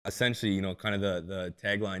Essentially, kind of the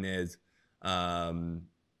tagline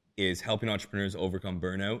is helping entrepreneurs overcome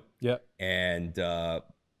burnout Yeah. and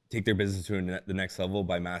take their business to the next level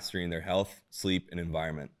by mastering their health, sleep, and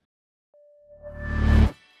environment.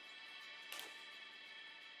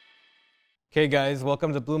 Okay, guys,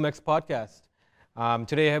 welcome to the BloomX podcast.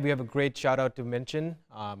 Today we have a great shout out to mention.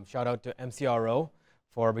 Shout out to MCRO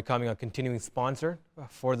for becoming a continuing sponsor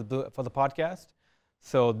for the podcast.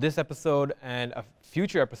 So this episode and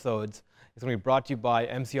future episodes is going to be brought to you by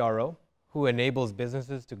MCRO, who enables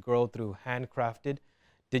businesses to grow through handcrafted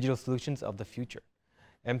digital solutions of the future.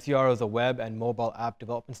 MCRO is a web and mobile app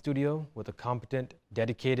development studio with a competent,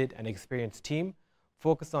 dedicated, and experienced team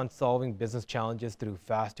focused on solving business challenges through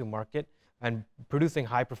fast to market and producing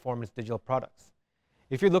high-performance digital products.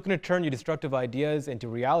 If you're looking to turn your destructive ideas into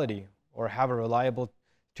reality or have a reliable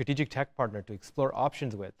strategic tech partner to explore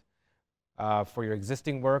options with for your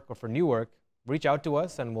existing work or for new work, reach out to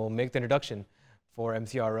us and we'll make the introduction for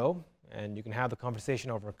MCRO, and you can have the conversation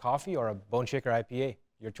over a coffee or a Bone Shaker IPA,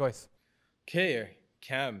 your choice. Okay,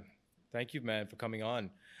 Cam, thank you, man, for coming on.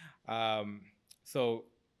 So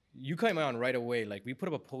you came on right away. Like, we put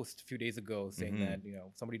up a post a few days ago saying that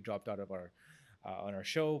somebody dropped out of our on our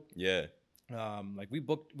show. Yeah. Like, we've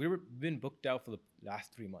been booked out for the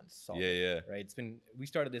last 3 months. Solid, Yeah. Right. We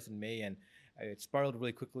started this in May, and it spiraled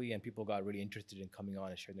really quickly, and people got really interested in coming on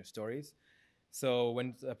and sharing their stories. So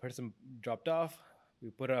when a person dropped off,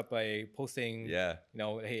 we put up a post saying,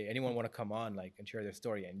 hey, anyone want to come on, like, and share their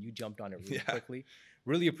story? And you jumped on it really quickly.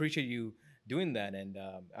 Really appreciate you doing that. And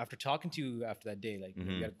after talking to you after that day, like,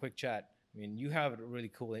 we had a quick chat. I mean, you have a really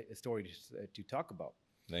cool story to talk about.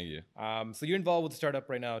 Thank you. So you're involved with the startup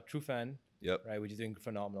right now, TrueFan. Yep. Right, which is doing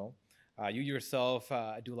phenomenal. You yourself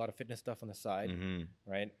do a lot of fitness stuff on the side,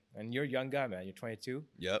 right? And you're a young guy, man. You're 22,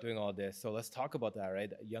 doing all this. So let's talk about that,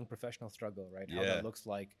 right? A young professional struggle, right? How that looks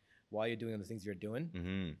like, why you're doing the things you're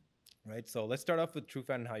doing, right? So let's start off with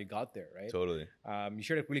TrueFan and how you got there, right? Totally. You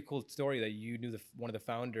shared a really cool story that you knew one of the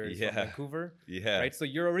founders from Vancouver. Yeah. Right. So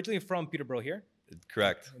you're originally from Peterborough here.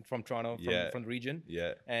 Correct. From Toronto, from the region.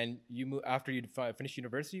 Yeah. And you moved after you finished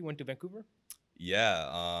university, you went to Vancouver.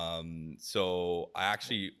 Yeah. So I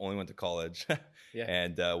actually only went to college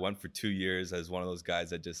and went for 2 years as one of those guys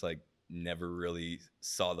that just like never really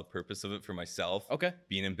saw the purpose of it for myself. Okay.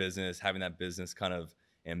 Being in business, having that business kind of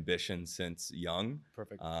ambition since young.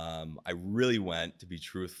 Perfect. I really went, to be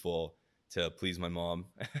truthful, to please my mom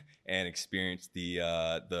and experience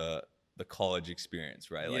the college experience,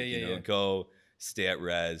 right? Go stay at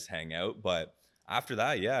res, hang out. But after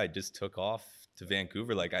that, I just took off to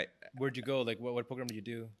Vancouver. Where'd you go? Like, what program did you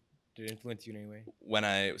do? Did it influence you in any way? When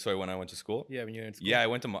I went to school? Yeah, when you were in school. Yeah, I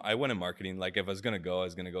went in marketing. Like, if I was gonna go, I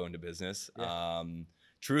was gonna go into business. Yeah.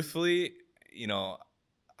 Truthfully,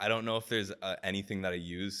 I don't know if there's anything that I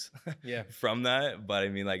use from that, but I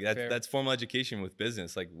mean, like, that's formal education with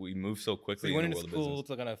business. Like, we move so quickly. So you went in the into world school of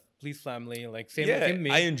to kind of please family, like same with me.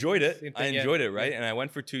 I enjoyed it. Thing, I enjoyed it, right? And I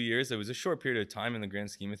went for 2 years. It was a short period of time in the grand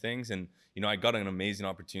scheme of things, and I got an amazing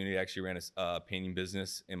opportunity. I actually ran a painting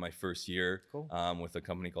business in my first year. Cool. With a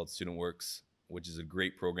company called StudentWorks, which is a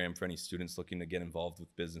great program for any students looking to get involved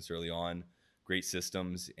with business early on. Great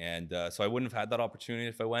systems, and so I wouldn't have had that opportunity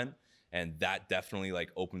if I went. And that definitely like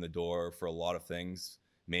opened the door for a lot of things.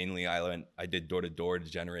 Mainly, I did door to door to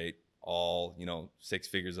generate all 6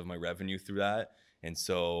 figures of my revenue through that. And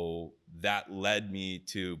so that led me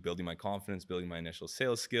to building my confidence, building my initial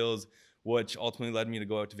sales skills, which ultimately led me to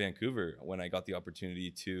go out to Vancouver when I got the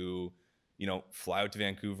opportunity to, fly out to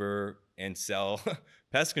Vancouver and sell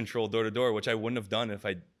pest control door to door, which I wouldn't have done if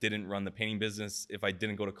I didn't run the painting business, if I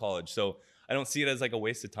didn't go to college. So I don't see it as like a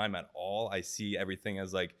waste of time at all. I see everything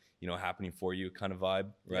as like, happening for you kind of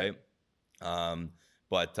vibe, right? Yeah.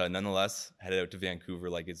 But nonetheless, headed out to Vancouver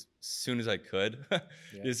like as soon as I could.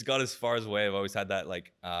 Just got as far as away. I've always had that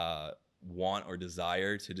like want or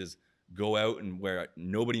desire to just go out and where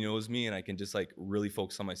nobody knows me and I can just like really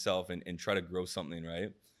focus on myself and try to grow something,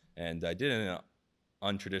 right? And I did it in an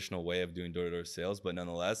untraditional way of doing door-to-door sales, but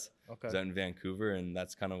nonetheless, I was out in Vancouver, and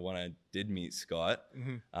that's kind of when I did meet Scott.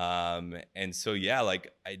 And so,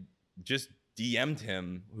 like I just DM'd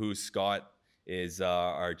him, who Scott is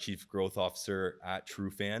our chief growth officer at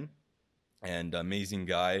TrueFan, and amazing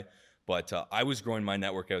guy. But I was growing my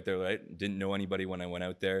network out there, right? Didn't know anybody when I went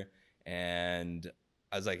out there. And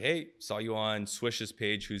I was like, hey, saw you on Swish's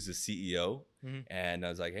page, who's the CEO. And I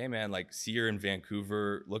was like, hey, man, like, see you're in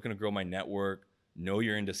Vancouver, looking to grow my network. know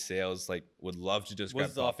you're into sales, like would love to just grab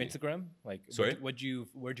Was it off Instagram? Like, sorry, where'd you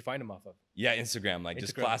find him off of? Yeah, Instagram, like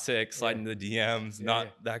just classic, slide into the DMs,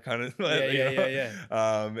 that kind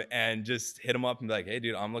of, and just hit him up and be like, hey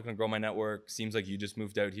dude, I'm looking to grow my network. Seems like you just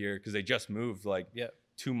moved out here, because they just moved like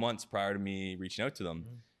 2 months prior to me reaching out to them.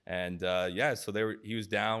 And so he was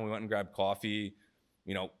down. We went and grabbed coffee,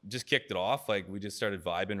 just kicked it off. Like we just started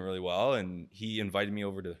vibing really well. And he invited me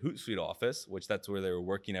over to the Hootsuite office, which that's where they were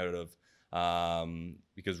working out of,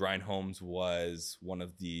 because Ryan Holmes was one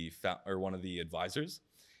of the advisors.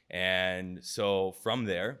 And so from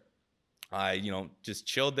there, I, just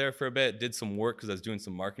chilled there for a bit, did some work because I was doing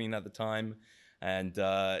some marketing at the time, and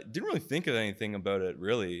didn't really think of anything about it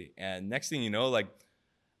really. And next thing you know, like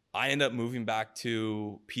I ended up moving back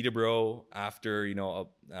to Peterborough after,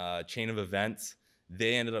 a chain of events.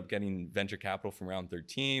 They ended up getting venture capital from Round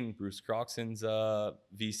 13, Bruce Croxon's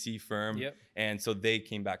VC firm. And so they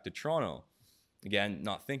came back to Toronto. Again,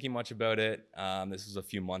 not thinking much about it. This was a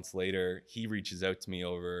few months later. He reaches out to me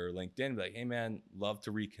over LinkedIn, like, hey man, love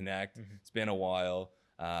to reconnect. It's been a while.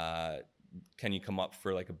 Can you come up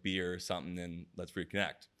for like a beer or something and let's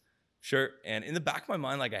reconnect? Sure. And in the back of my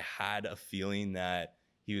mind, like I had a feeling that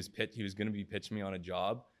he was going to be pitching me on a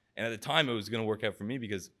job. And at the time it was going to work out for me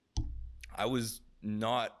because I was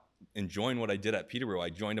not enjoying what I did at Peterborough.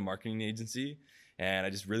 I joined a marketing agency and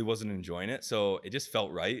I just really wasn't enjoying it. So it just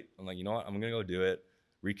felt right. I'm like, you know what? I'm going to go do it,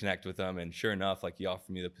 reconnect with him. And sure enough, like he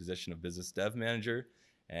offered me the position of business dev manager.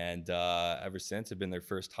 And ever since, I've been their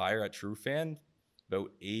first hire at TrueFan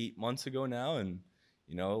about 8 months ago now. And,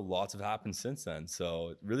 lots have happened since then.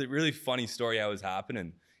 So really, really funny story how it's happened.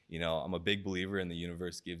 And, I'm a big believer in the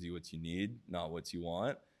universe gives you what you need, not what you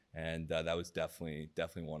want. And that was definitely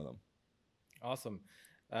one of them. Awesome.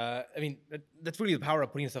 I mean, that's really the power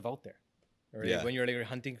of putting yourself out there, right? Yeah. When you're like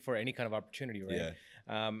hunting for any kind of opportunity, right?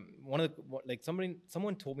 Yeah.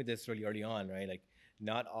 Someone told me this really early on, right? Like,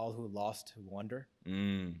 not all who lost wander,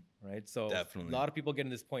 right? So definitely. A lot of people get to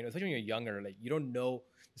this point, especially when you're younger, like you don't know.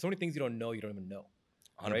 There's so many things you don't know, you don't even know.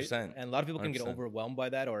 100%. Right? And a lot of people can get overwhelmed by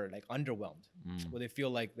that, or like underwhelmed, where they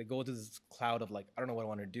feel like they go to this cloud of like, I don't know what I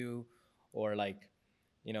want to do, or like,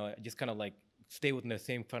 just kind of like stay within the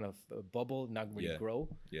same kind of bubble, not really grow.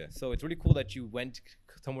 Yeah. So it's really cool that you went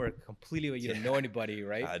somewhere completely where you don't know anybody,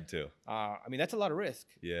 right? I had to. I mean, that's a lot of risk.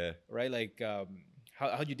 Yeah. Right? Like,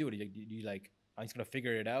 how'd you do it? Did you like, I'm just gonna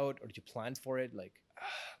figure it out, or did you plan for it? Like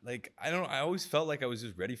I don't know. I always felt like I was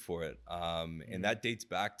just ready for it. And that dates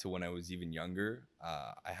back to when I was even younger.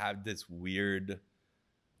 I had this weird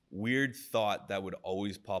thought that would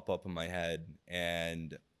always pop up in my head,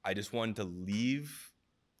 and I just wanted to leave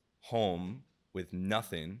home with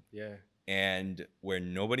nothing. Yeah. And where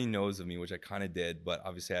nobody knows of me, which I kind of did, but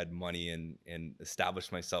obviously I had money and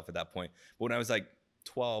established myself at that point. But when I was like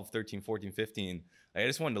 12, 13, 14, 15, I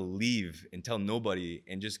just wanted to leave and tell nobody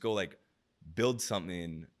and just go like build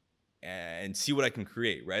something and see what I can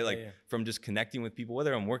create, right? Like from just connecting with people,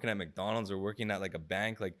 whether I'm working at McDonald's or working at like a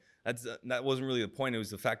bank, like that wasn't really the point. It was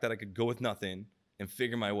the fact that I could go with nothing and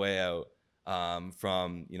figure my way out,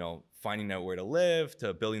 from, finding out where to live,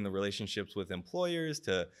 to building the relationships with employers,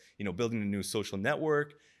 to, building a new social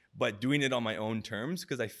network, but doing it on my own terms,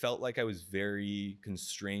 because I felt like I was very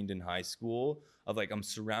constrained in high school of like, I'm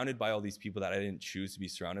surrounded by all these people that I didn't choose to be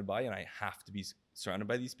surrounded by, and I have to be surrounded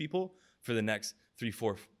by these people for the next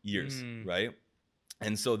 3-4 years, right?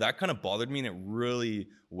 And so that kind of bothered me, and it really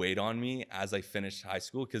weighed on me as I finished high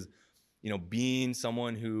school, because, being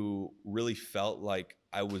someone who really felt like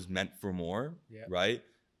I was meant for more, right?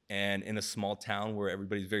 And in a small town where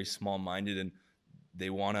everybody's very small-minded and they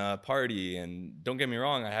want to party. And don't get me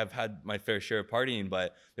wrong, I have had my fair share of partying,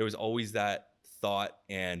 but there was always that thought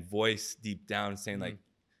and voice deep down saying like,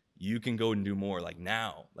 you can go and do more, like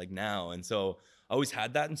now. And so I always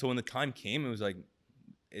had that. And so when the time came, it was like,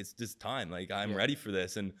 it's just time. Like I'm ready for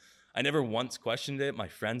this. And I never once questioned it. My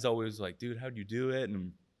friends always like, dude, how'd you do it?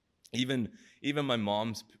 And even my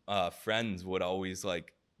mom's friends would always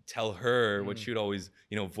like tell her what she would always,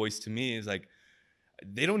 voice to me is like,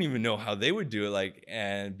 they don't even know how they would do it, like,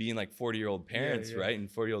 and being like 40-year-old parents, right? And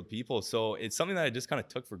 40-year-old people. So it's something that I just kind of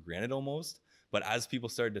took for granted almost. But as people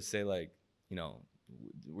started to say like,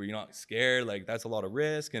 were you not scared? Like that's a lot of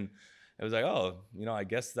risk. And I was like, oh, I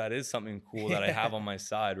guess that is something cool that I have on my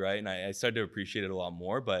side, right? And I started to appreciate it a lot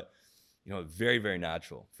more. But very, very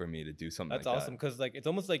natural for me to do something like that. That's awesome, because like it's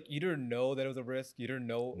almost like you didn't know that it was a risk. You didn't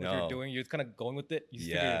know what you're doing. You're just kind of going with it. You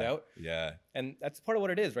just figured it out. Yeah. And that's part of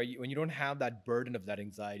what it is, right? When you don't have that burden of that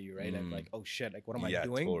anxiety, right? And like, oh shit, like what am I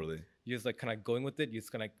doing? Totally. You're just like kind of going with it. You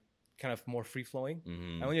just kind of kind of more free flowing.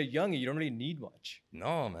 And when you're young, you don't really need much.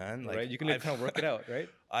 No, man. Like, right? You can kind of work it out, right?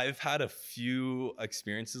 I've had a few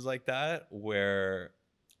experiences like that where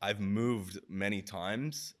I've moved many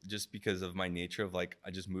times just because of my nature of like,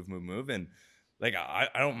 I just move. And like, I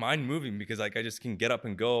don't mind moving because like, I just can get up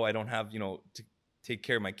and go. I don't have, to take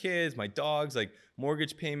care of my kids, my dogs, like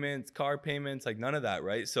mortgage payments, car payments, like none of that.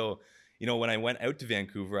 Right. So, when I went out to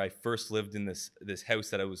Vancouver, I first lived in this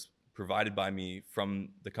house that I was provided by me from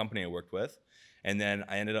the company I worked with. And then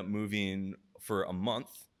I ended up moving for a month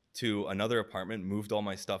to another apartment, moved all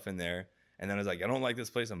my stuff in there. And then I was like, I don't like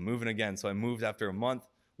this place. I'm moving again. So I moved after a month,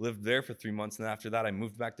 lived there for 3 months. And then after that, I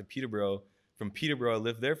moved back to Peterborough. From Peterborough, I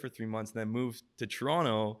lived there for 3 months and then moved to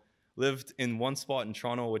Toronto, lived in one spot in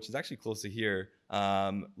Toronto, which is actually close to here.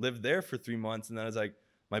 Lived there for 3 months. And then I was like,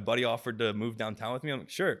 my buddy offered to move downtown with me. I'm like,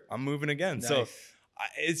 sure, I'm moving again. Nice. So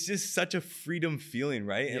it's just such a freedom feeling,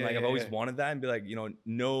 right? And I've always wanted that and be like,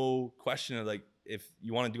 no question of like, if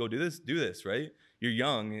you wanted to go do this, right? You're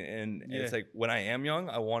young. And it's like, when I am young,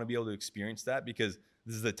 I want to be able to experience that because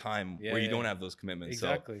this is the time where you don't have those commitments.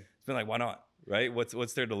 Exactly. So it's been like, why not? Right?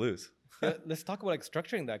 What's there to lose? Let's talk about like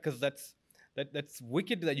structuring that, because that's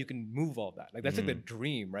wicked that you can move all that. Like that's like the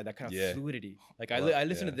dream, right? That kind of fluidity. Like I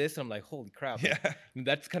listen to this and I'm like, holy crap. Like,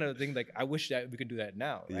 that's kind of the thing. Like I wish that we could do that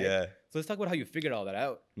now. Right? Yeah. So let's talk about how you figured all that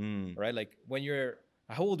out. Right? Like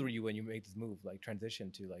how old were you when you made this move, like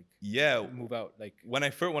transition to like move out? Like when I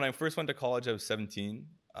first went to college, I was 17.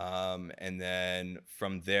 And then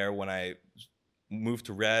from there, when I moved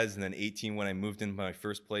to res, and then 18 when I moved into my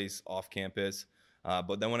first place off campus.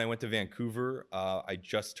 But then when I went to Vancouver, I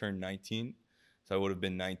just turned 19. So I would have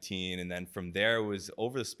been 19. And then from there, it was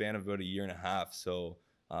over the span of about a year and a half. So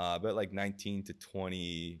about like 19 to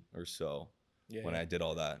 20 or so when I did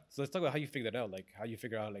all that. So let's talk about how you figured that out. Like how you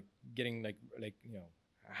figure out like getting like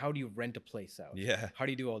how do you rent a place out? Yeah. How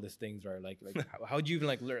do you do all these things, right? Like how do you even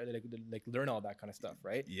like learn all that kind of stuff,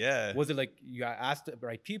 right? Yeah. Was it like you asked the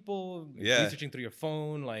right people? Researching through your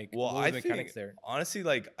phone? Like what were the mechanics there? Honestly,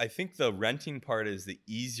 like I think the renting part is the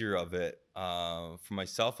easier of it, for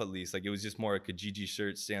myself at least. Like it was just more a Kijiji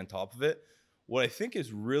search, stay on top of it. What I think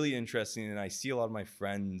is really interesting, and I see a lot of my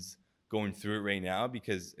friends going through it right now,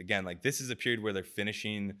 because again, like this is a period where they're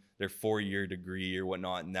finishing their 4-year degree or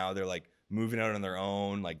whatnot. And now they're like moving out on their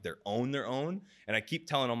own, like their own. And I keep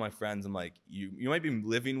telling all my friends, I'm like, you might be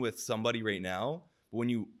living with somebody right now, but when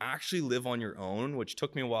you actually live on your own, which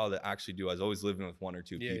took me a while to actually do, I was always living with 1 or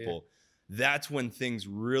 2 people. That's when things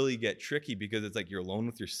really get tricky, because it's like you're alone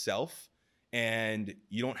with yourself and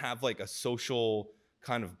you don't have like a social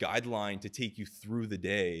kind of guideline to take you through the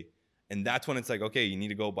day. And that's when it's like, okay, you need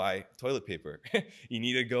to go buy toilet paper. You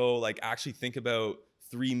need to go like actually think about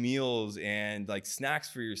 3 meals and like snacks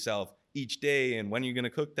for yourself each day, and when you're going to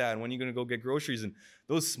cook that, and when you're going to go get groceries, and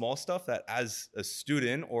those small stuff that as a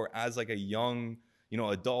student or as like a young,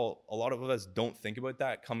 adult, a lot of us don't think about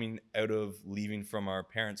that coming out of leaving from our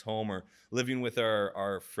parents' home or living with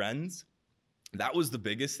our friends. That was the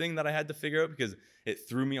biggest thing that I had to figure out, because it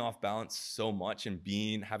threw me off balance so much, and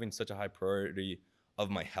having such a high priority of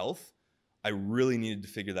my health, I really needed to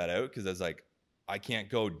figure that out, because I was like, I can't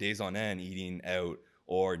go days on end eating out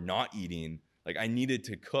or not eating. Like I needed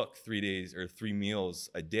to cook 3 days or 3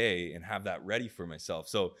 meals a day and have that ready for myself.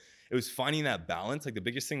 So it was finding that balance. Like the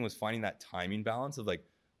biggest thing was finding that timing balance of like,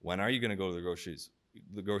 when are you going to go to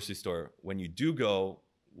the grocery store? When you do go,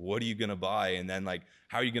 what are you going to buy? And then like,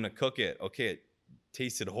 how are you going to cook it? Okay, it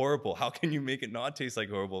tasted horrible. How can you make it not taste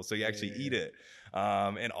like horrible so you actually eat it?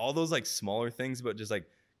 And all those like smaller things, but just like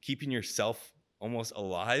keeping yourself almost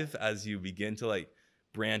alive as you begin to like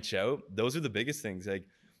branch out. Those are the biggest things. Like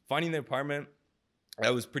finding the apartment,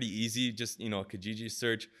 that was pretty easy. Just, Kijiji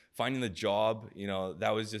search. Finding the job, that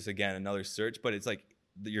was just, again, another search. But it's like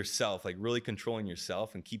yourself, like really controlling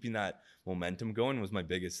yourself and keeping that momentum going was my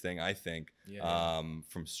biggest thing, I think,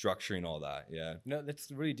 from structuring all that. Yeah. No,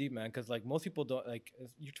 that's really deep, man. Because like most people don't, like,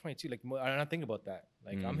 you're 22, like I'm not thinking about that.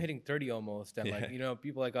 Like I'm hitting 30 almost. And like,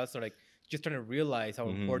 people like us are like just trying to realize how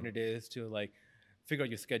important it is to like figure out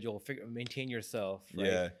your schedule, maintain yourself. Right?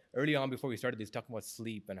 Yeah. Early on, before we started this, talking about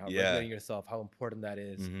sleep and how regulating yourself, how important that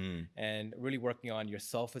is, and really working on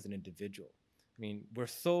yourself as an individual. I mean, we're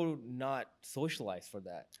so not socialized for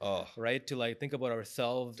that, right? To like think about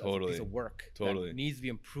ourselves as a piece of work that needs to be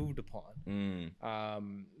improved upon.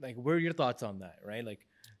 Like, what are your thoughts on that, right? Like,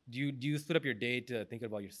 do you split up your day to think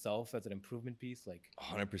about yourself as an improvement piece? Like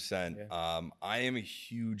 100%. I am a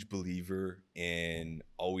huge believer in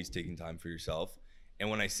always taking time for yourself. And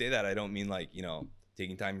when I say that, I don't mean like,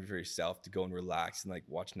 taking time for yourself to go and relax and like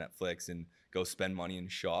watch Netflix and go spend money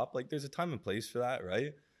and shop. Like there's a time and place for that,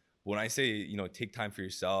 right? When I say, you know, take time for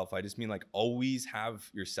yourself, I just mean like always have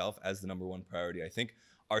yourself as the number one priority. I think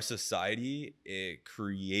our society, it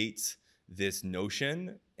creates this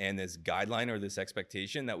notion and this guideline or this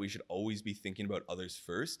expectation that we should always be thinking about others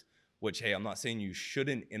first, which, hey, I'm not saying you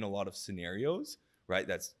shouldn't in a lot of scenarios, right?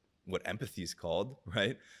 That's what empathy is called,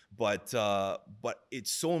 right? But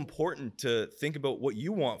it's so important to think about what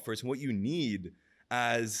you want first and what you need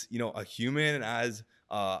as, you know, a human, as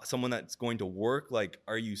someone that's going to work. Like,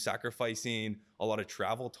 are you sacrificing a lot of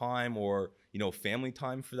travel time or, you know, family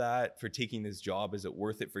time for that, for taking this job? Is it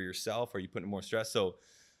worth it for yourself? Are you putting more stress? So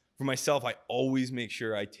for myself, I always make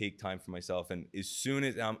sure I take time for myself. And as soon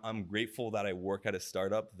as I'm grateful that I work at a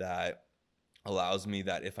startup that allows me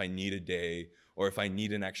that if I need a day or if I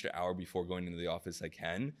need an extra hour before going into the office, I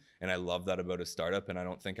can. And I love that about a startup. And I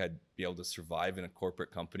don't think I'd be able to survive in a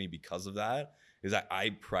corporate company because of that, is that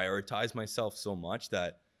I prioritize myself so much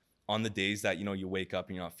that on the days that, you know, you wake up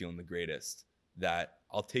and you're not feeling the greatest, that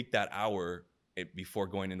I'll take that hour before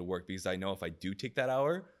going into work, because I know if I do take that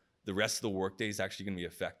hour, the rest of the workday is actually going to be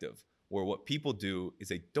effective. Or what people do is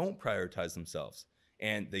they don't prioritize themselves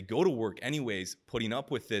and they go to work anyways, putting up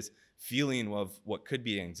with this feeling of what could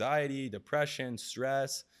be anxiety, depression,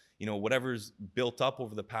 stress, you know, whatever's built up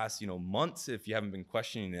over the past, you know, months, if you haven't been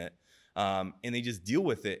questioning it. And they just deal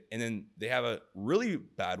with it. And then they have a really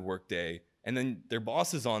bad work day and then their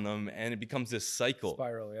boss is on them and it becomes this cycle.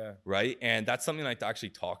 Spiral, yeah. Right. And that's something I actually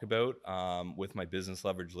talk about with my business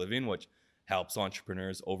Leverage Living, which helps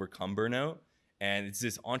entrepreneurs overcome burnout. And it's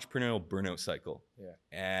this entrepreneurial burnout cycle. Yeah.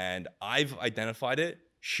 And I've identified it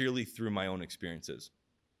sheerly through my own experiences.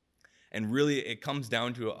 And really, it comes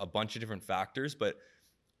down to a bunch of different factors, but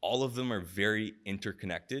all of them are very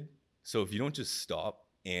interconnected. So if you don't just stop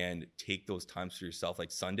and take those times for yourself,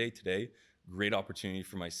 like Sunday today, great opportunity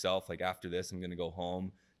for myself. Like after this, I'm going to go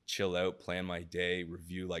home, chill out, plan my day,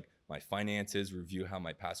 review like my finances, review how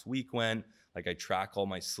my past week went. Like I track all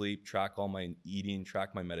my sleep, track all my eating,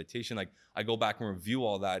 track my meditation. Like I go back and review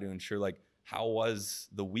all that to ensure like, how was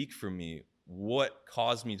the week for me? What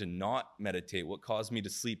caused me to not meditate? What caused me to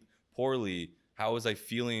sleep poorly? How was I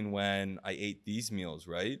feeling when I ate these meals,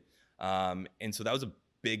 right? And so that was a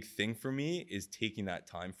big thing for me, is taking that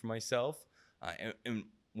time for myself. And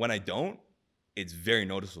when I don't, it's very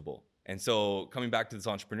noticeable. And so coming back to this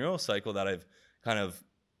entrepreneurial cycle that I've kind of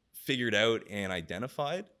figured out and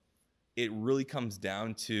identified, it really comes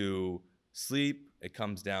down to sleep. It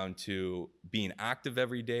comes down to being active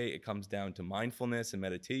every day. It comes down to mindfulness and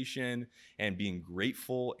meditation and being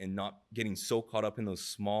grateful and not getting so caught up in those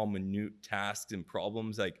small, minute tasks and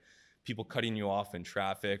problems, like people cutting you off in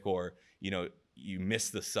traffic, or, you know, you miss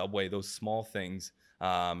the subway, those small things.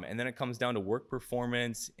 And then it comes down to work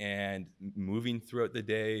performance and moving throughout the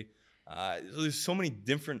day. So there's so many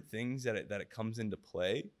different things that it comes into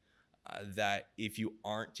play, that if you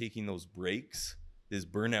aren't taking those breaks, this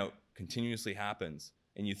burnout continuously happens.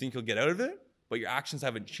 And you think you'll get out of it, but your actions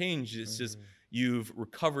haven't changed. It's just you've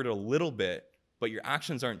recovered a little bit, but your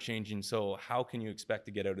actions aren't changing. So how can you expect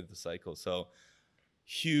to get out of the cycle? So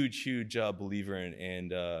huge believer in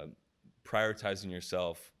prioritizing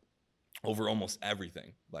yourself over almost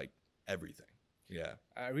everything, like everything. Yeah.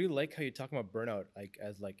 I really like how you're talking about burnout, like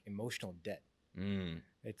as like emotional debt.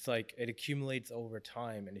 It's like it accumulates over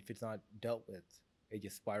time, and if it's not dealt with, it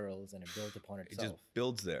just spirals and it builds upon itself. It just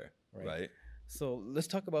builds there, right? So let's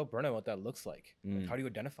talk about burnout, what that looks like. Like, how do you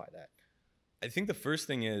identify that? I think the first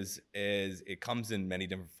thing is it comes in many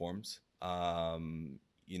different forms.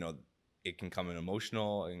 You know, it can come in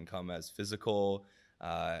emotional, it can come as physical,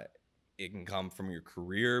 it can come from your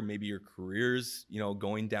career. Maybe your career's, you know,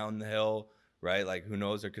 going down the hill, right? Like who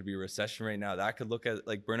knows, there could be a recession right now. That could look at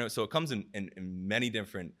like burnout. So it comes in many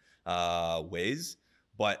different ways,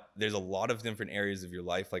 but there's a lot of different areas of your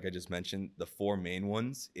life. Like I just mentioned, the four main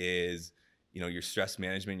ones is, you know, your stress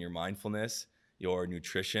management, your mindfulness, your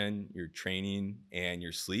nutrition, your training, and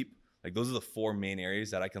your sleep. Like those are the four main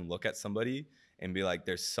areas that I can look at somebody and be like,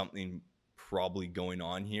 there's something probably going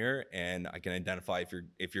on here, and I can identify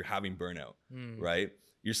if you're having burnout, right?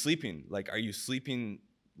 You're sleeping. Like, are you sleeping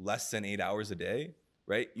less than 8 hours a day,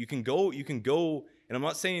 right? You can go, and I'm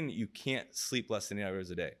not saying you can't sleep less than 8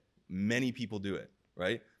 hours a day. Many people do it,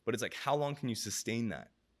 right? But it's like, how long can you sustain that,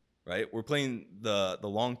 right? We're playing the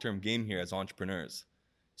long-term game here as entrepreneurs.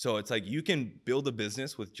 So it's like you can build a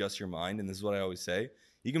business with just your mind, and this is what I always say.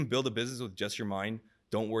 You can build a business with just your mind.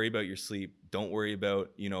 Don't worry about your sleep. Don't worry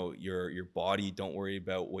about, you know, your body. Don't worry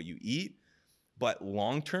about what you eat. But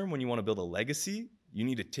long term, when you want to build a legacy, you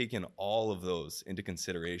need to take in all of those into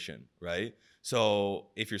consideration, right? So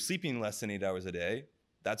if you're sleeping less than 8 hours a day,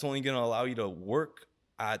 that's only going to allow you to work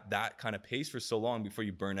at that kind of pace for so long before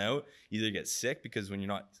you burn out, either get sick, because when you're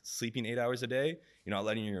not sleeping 8 hours a day, you're not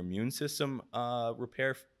letting your immune system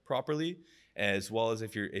repair properly, as well as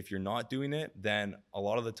if you're not doing it, then a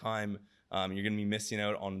lot of the time you're going to be missing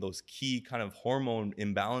out on those key kind of hormone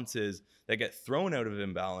imbalances that get thrown out of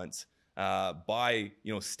imbalance by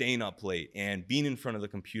staying up late and being in front of the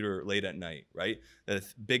computer late at night, right? The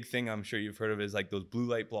big thing I'm sure you've heard of is like those blue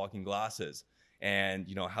light blocking glasses, and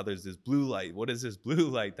how there's this blue light. What is this blue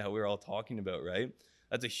light that we're all talking about, right?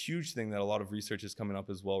 That's a huge thing that a lot of research is coming up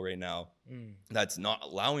as well right now. That's not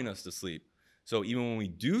allowing us to sleep. So even when we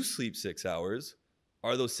do sleep 6 hours,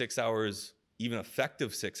 are those 6 hours even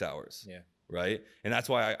effective 6 hours? Yeah. Right. And that's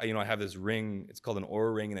why I have this ring. It's called an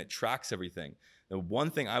Oura ring, and it tracks everything. The one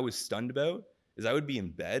thing I was stunned about is I would be in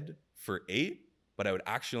bed for 8, but I would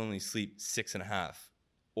actually only sleep 6.5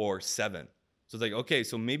 or 7. So it's like, okay,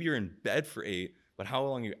 so maybe you're in bed for 8, but how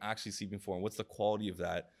long are you actually sleeping for, and what's the quality of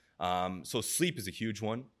that? So sleep is a huge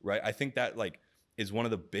one, right? I think that is one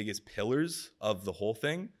of the biggest pillars of the whole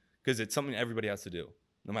thing, because it's something everybody has to do,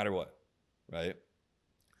 no matter what, right?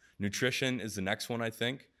 Nutrition is the next one, I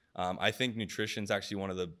think. I think nutrition is actually one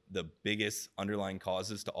of the biggest underlying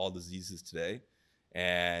causes to all diseases today.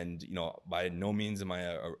 And, by no means am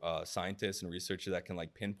I a scientist and researcher that can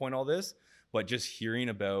pinpoint all this, but just hearing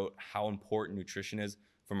about how important nutrition is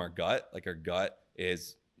from our gut, our gut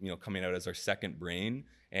is, coming out as our second brain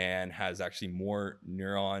and has actually more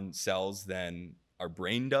neuron cells than our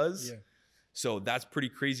brain does. Yeah. So that's pretty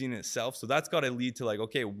crazy in itself. So that's got to lead to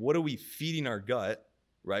okay, what are we feeding our gut,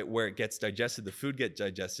 right? Where it gets digested, the food gets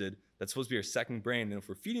digested. That's supposed to be our second brain. And if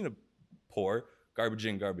we're feeding a poor, garbage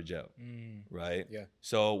in, garbage out, right? Yeah.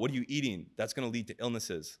 So what are you eating? That's going to lead to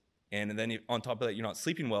illnesses. And then on top of that, you're not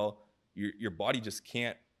sleeping well. Your body just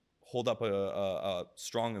can't hold up a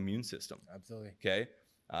strong immune system. Absolutely. Okay.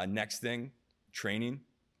 Next thing, training,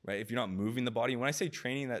 right? If you're not moving the body, when I say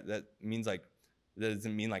training, that means that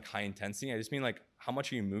doesn't mean high intensity. I just mean how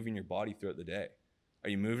much are you moving your body throughout the day? Are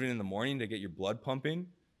you moving in the morning to get your blood pumping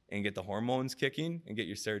and get the hormones kicking and get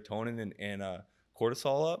your serotonin and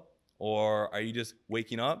cortisol up? Or are you just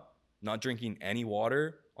waking up, not drinking any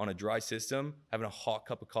water on a dry system, having a hot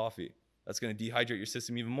cup of coffee? That's going to dehydrate your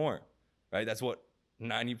system even more, right? That's what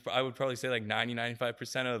I would probably say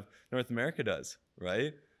 95% of North America does,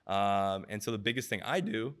 right? And so the biggest thing I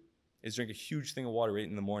do is drink a huge thing of water right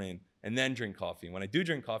in the morning and then drink coffee. When I do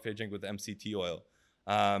drink coffee, I drink with MCT oil.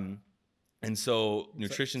 And so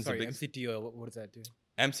nutrition's sorry, the big... MCT oil, what does that do?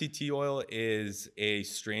 MCT oil is a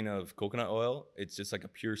strain of coconut oil. It's just a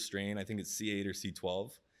pure strain. I think it's C8 or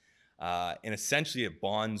C12. And essentially it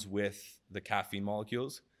bonds with the caffeine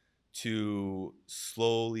molecules to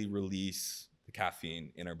slowly release the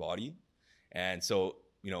caffeine in our body. And so,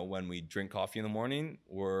 when we drink coffee in the morning,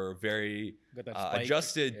 we're very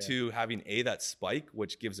adjusted to having that spike,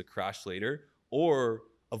 which gives a crash later, or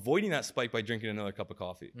avoiding that spike by drinking another cup of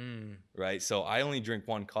coffee, right? So I only drink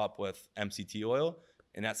 1 cup with MCT oil,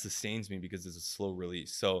 and that sustains me because it's a slow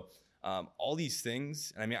release. So all these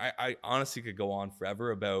things, I mean, I honestly could go on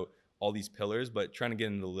forever about all these pillars, but trying to get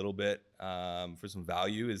into a little bit for some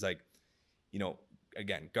value is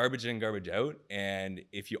again, garbage in, garbage out. And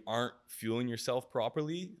if you aren't fueling yourself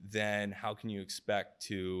properly, then how can you expect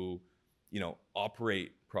to,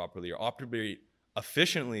 operate properly or operate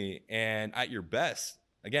efficiently and at your best?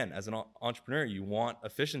 Again, as an entrepreneur, you want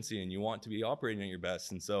efficiency and you want to be operating at your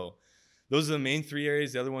best. And so those are the main 3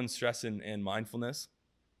 areas. The other one's stress and mindfulness.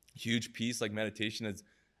 Huge piece, meditation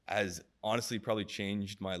has honestly probably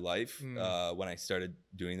changed my life when I started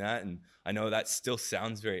doing that. And I know that still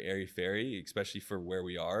sounds very airy-fairy, especially for where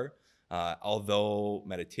we are. Although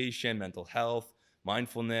meditation, mental health,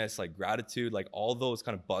 mindfulness, gratitude, all those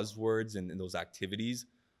kind of buzzwords and those activities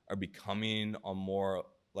are becoming a more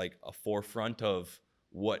a forefront of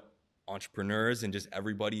what entrepreneurs and just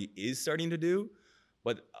everybody is starting to do.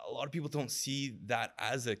 But a lot of people don't see that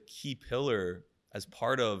as a key pillar as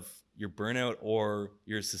part of your burnout or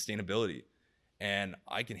your sustainability. And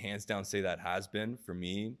I can hands down say that has been for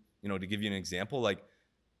me, to give you an example,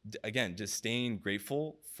 again, just staying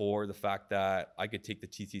grateful for the fact that I could take the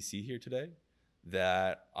TTC here today,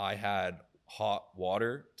 that I had hot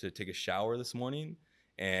water to take a shower this morning,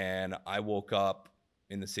 and I woke up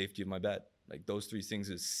in the safety of my bed. Those 3 things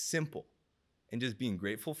is simple. And just being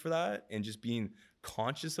grateful for that and just being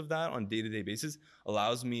conscious of that on a day-to-day basis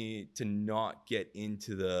allows me to not get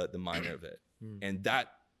into the minor of it. And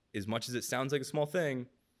that, as much as it sounds like a small thing,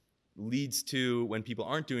 leads to, when people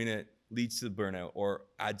aren't doing it, leads to the burnout or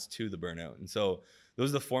adds to the burnout. And so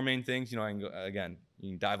those are the 4 main things. I can go, again,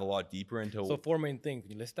 you can dive a lot deeper into. So 4 main things.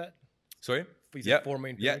 Can you list that? Sorry? You said 4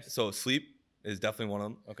 main things? Yeah. So sleep, is definitely one of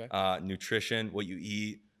them. Okay. Nutrition, what you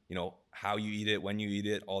eat, you know, how you eat it, when you eat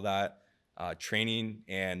it, all that. Training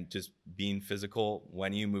and just being physical.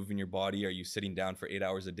 When are you moving your body? Are you sitting down for 8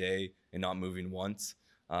 hours a day and not moving once?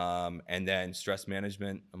 And then stress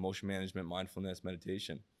management, emotion management, mindfulness,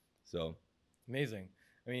 meditation. So amazing.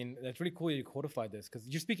 I mean, that's really cool you codified this, because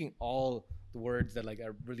you're speaking all the words that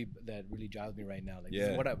really drives me right now. Like, this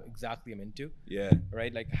is what exactly I'm into. Yeah.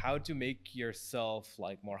 Right. Like, how to make yourself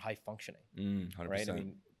like more high functioning. 100%. Right. I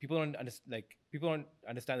mean, people don't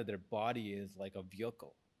understand that their body is like a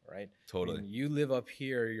vehicle. Right. Totally. I mean, you live up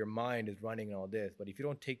here, your mind is running all this, but if you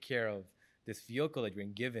don't take care of this vehicle that you're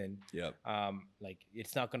being given, like,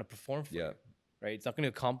 it's not going to perform for you. Right. It's not going to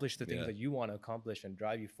accomplish the things that you want to accomplish and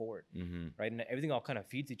drive you forward. Right. And everything all kind of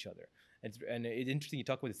feeds each other. And it's interesting you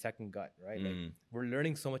talk about the second gut, right? Like, we're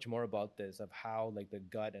learning so much more about this, of how like the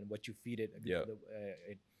gut and what you feed it.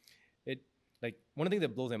 Like, one of the things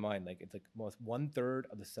that blows my mind, like, it's like almost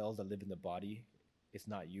 1/3 of the cells that live in the body is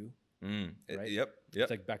not you. Right? Yep. It's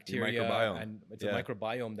like bacteria, and it's a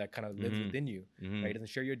microbiome that kind of lives within you. Right? It doesn't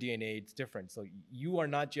share your DNA. It's different. So you are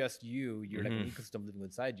not just you. You're like an ecosystem living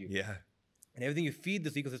inside you. Yeah. And everything you feed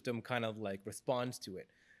this ecosystem kind of like responds to it.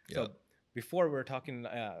 So before we were talking,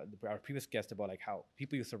 our previous guest, about like how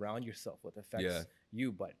people you surround yourself with affects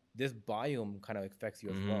you, but this biome kind of affects you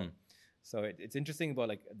as well. So it's interesting about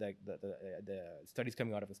like the studies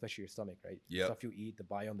coming out of especially your stomach, right? Stuff you eat, the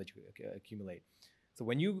biome that you accumulate. So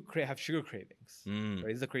when you have sugar cravings, right,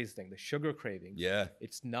 this is the craziest thing. The sugar cravings,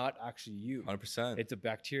 it's not actually you. 100%. It's a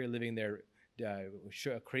bacteria living there,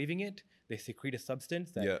 craving it. They secrete a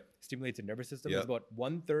substance that stimulates the nervous system. It's about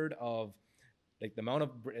 1/3 of like the amount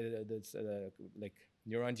of like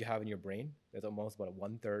neurons you have in your brain. There's almost about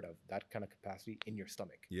 1/3 of that kind of capacity in your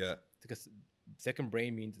stomach. Because second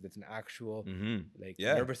brain means it's an actual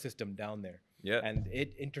nervous system down there. And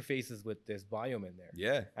it interfaces with this biome in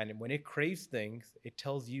there. And when it craves things, it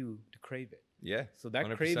tells you to crave it. So that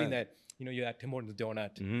 100%. Craving that, you know, you had Tim Hortons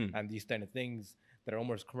donut and these kind of things that are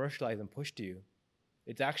almost commercialized and pushed to you,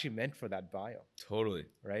 it's actually meant for that biome. Totally.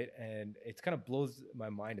 Right. And it kind of blows my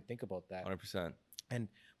mind to think about that. 100%. And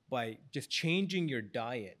by just changing your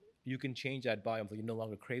diet, you can change that biome so you no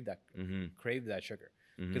longer crave that sugar.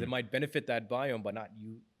 Because it might benefit that biome, but not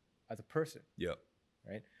you as a person.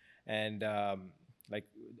 Right. And like,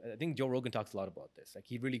 I think Joe Rogan talks a lot about this. Like,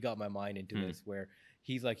 he really got my mind into this, where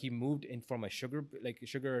he's like, he moved in from a sugar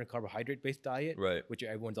and carbohydrate based diet, which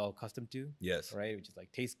everyone's all accustomed to. Right. Which is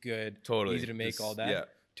like, tastes good, easy to make, all that,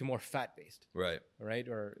 to more fat based. Right.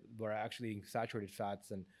 Or where actually saturated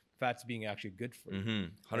fats, and fats being actually good for you.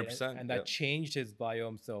 100%. And that changed his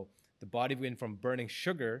biome. So the body went from burning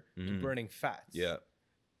sugar to burning fats.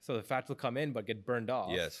 So the fats will come in but get burned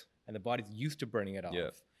off. And the body's used to burning it off.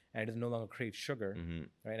 And it does no longer crave sugar.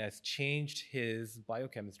 Right. And it's changed his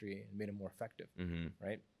biochemistry and made him more effective.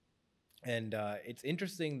 Right. And it's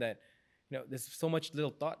interesting that, you know, there's so much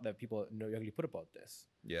little thought that people really put about this.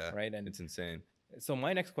 Right. And it's insane. So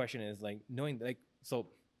my next question is like, knowing, like, so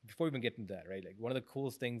before we even get into that, right? Like, one of the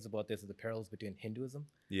coolest things about this is the parallels between Hinduism.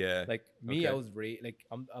 Like me, I was raised, like,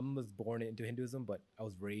 I was born into Hinduism, but I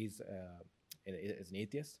was raised as an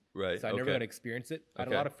atheist. So I never got to experience it. I had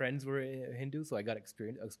a lot of friends who were Hindu, so I got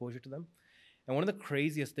exposure to them. And one of the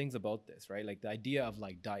craziest things about this, right? Like, the idea of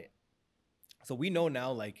like diet. So we know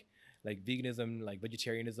now, like veganism, like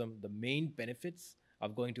vegetarianism, the main benefits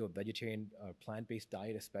of going to a vegetarian or plant-based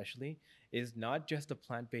diet especially is not just a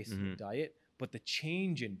plant-based diet, but the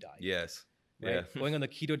change in diet. Right? Going on the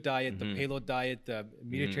keto diet, the paleo diet, the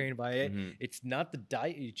Mediterranean diet, it's not the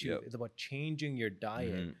diet you choose. It's about changing your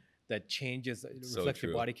diet that changes, reflects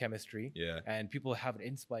your body chemistry. And people have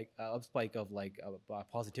an upspike of like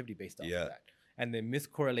positivity based off of that. And they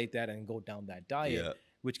miscorrelate that and go down that diet,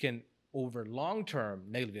 which can over long term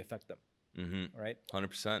negatively affect them. Right?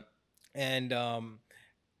 100%.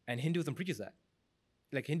 And Hinduism preaches that.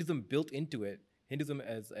 Like, Hinduism built into it. Hinduism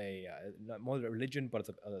as a not more a religion, but as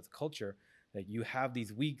a culture. Like, you have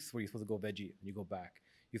these weeks where you're supposed to go veggie and you go back.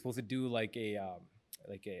 You're supposed to do like a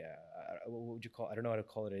what would you call? I don't know how to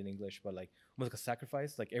call it in English, but like almost like a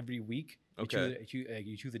sacrifice. Like, every week,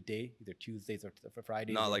 you choose a day, either Tuesdays or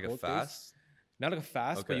Fridays. Not like a fast. Not like a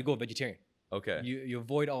fast, but you go vegetarian. You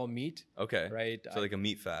avoid all meat. Right. So like a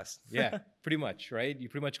meat fast. Pretty much. Right. You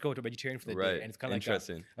pretty much go to vegetarian for the day, and it's kind of like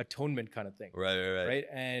an atonement kind of thing. Right.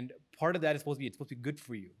 And part of that is supposed to be good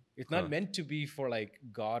for you. It's not meant to be for like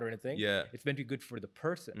God or anything. It's meant to be good for the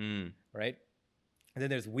person. Right. And then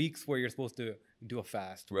there's weeks where you're supposed to do a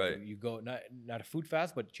fast. You go not a food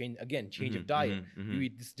fast, but change of diet. You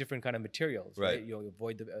eat this different kind of materials. Right. You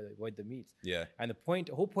avoid the meats. And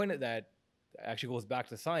the whole point of that actually goes back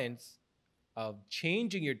to science. of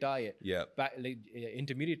changing your diet back, like,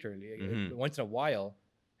 intermediately, once in a while,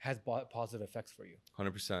 has positive effects for you.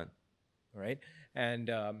 100%. Right. And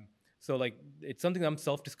so like it's something I'm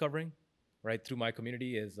self-discovering, right, through my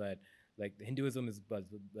community, is that like Hinduism is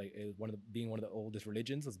one of the oldest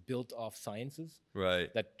religions. It's built off sciences,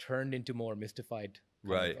 right, that turned into more mystified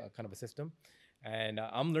kind of a system. And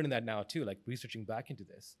I'm learning that now too, like researching back into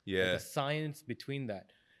this, like the science between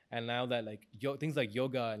that. And now that like things like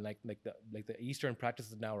yoga and like the Eastern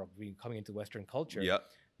practices now are coming into Western culture. Yeah,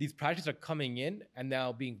 these practices are coming in and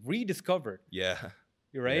now being rediscovered. Yeah,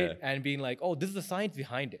 right, yeah. And being like, oh, this is the science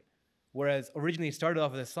behind it. Whereas originally it started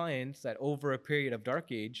off as a science that over a period of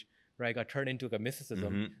Dark Age, right, got turned into like a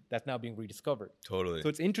mysticism that's now being rediscovered. Totally. So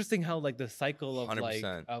it's interesting how like the cycle of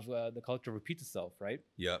 100%. the culture repeats itself, right?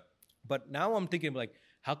 Yeah. But now I'm thinking like,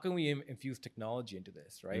 how can we infuse technology into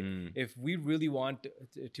this, right? If we really want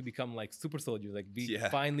to become like super soldiers, like be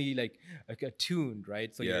finally like attuned,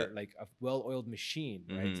 right? So you're like a well-oiled machine,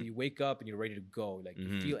 right? So you wake up and you're ready to go, like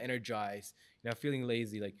you feel energized, you're not feeling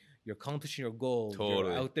lazy, like you're accomplishing your goals,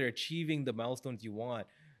 you're out there achieving the milestones you want,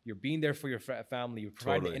 you're being there for your family, you're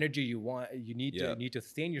providing the energy you want, you need to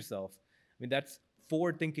sustain yourself. I mean, that's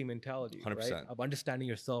forward-thinking mentality, 100%. right? Of understanding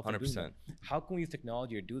yourself. 100%. How can we use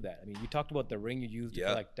technology to do that? I mean, you talked about the ring you use to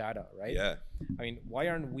collect data, right? Yeah. I mean, why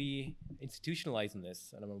aren't we institutionalizing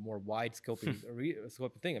this on a more wide scoping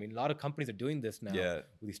thing? I mean, a lot of companies are doing this now with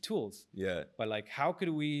these tools. Yeah. But like, how could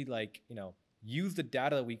we use the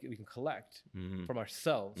data that we can collect from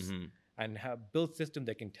ourselves and build systems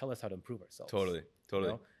that can tell us how to improve ourselves? Totally.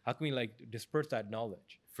 How can we like disperse that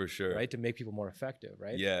knowledge? For sure. Right, to make people more effective,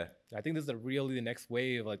 right? Yeah. I think this is really the next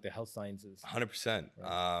wave of like the health sciences. 100%.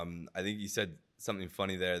 Right? I think you said something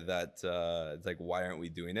funny there that it's like, why aren't we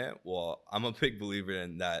doing it? Well, I'm a big believer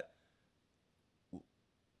in that.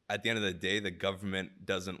 At the end of the day, the government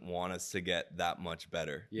doesn't want us to get that much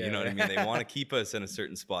better. You know what I mean? They want to keep us in a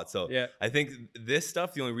certain spot. So I think this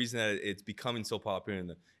stuff, the only reason that it's becoming so popular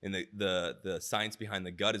in the science behind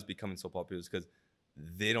the gut is becoming so popular is because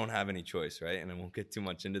they don't have any choice, right? And I won't get too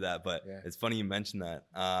much into that, but it's funny you mentioned that.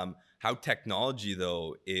 How technology,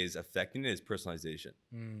 though, is affecting it is personalization,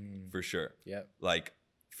 for sure. Yeah. Like,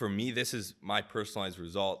 for me, this is my personalized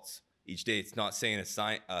results each day. It's not saying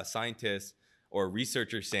a scientist or a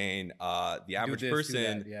researcher saying the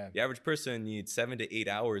average person needs 7 to 8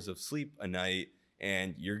 hours of sleep a night,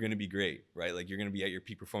 and you're going to be great, right? Like, you're going to be at your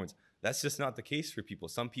peak performance. That's just not the case for people.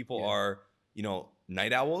 Some people are,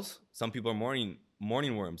 night owls. Some people are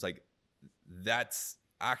morning worms. Like, that's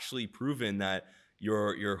actually proven that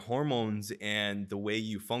your hormones and the way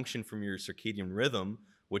you function from your circadian rhythm,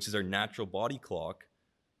 which is our natural body clock,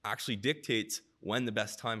 actually dictates when the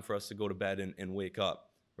best time for us to go to bed and wake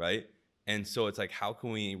up, right? And so it's like, how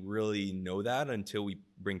can we really know that until we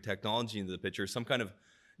bring technology into the picture? Some kind of,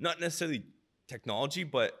 not necessarily technology,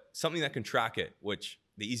 but something that can track it, which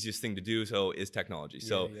the easiest thing to do is technology.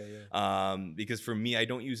 Because for me, I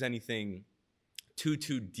don't use anything too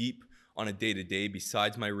deep on a day-to-day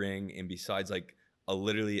besides my ring and besides like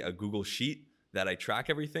literally a Google sheet that I track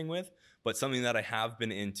everything with. But something that I have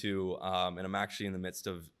been into, and I'm actually in the midst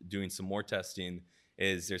of doing some more testing,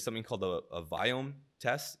 is there's something called a Viome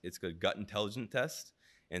test. It's a gut intelligence test.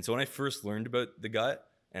 And so when I first learned about the gut,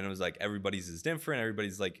 and it was like, everybody's is different,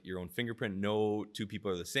 everybody's like your own fingerprint, no two people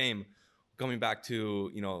are the same. Coming back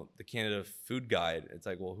to, the Canada Food Guide, it's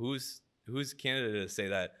like, well, who's Canada to say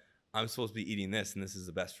that I'm supposed to be eating this and this is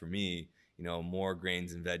the best for me, more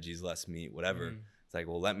grains and veggies, less meat, whatever. It's like,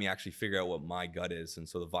 well, let me actually figure out what my gut is. And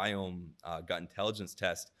so the Viome gut intelligence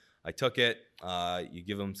test, I took it. You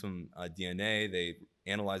give them some DNA, they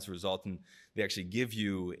analyze the result, and they actually give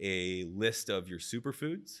you a list of your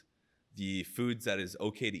superfoods, the foods that is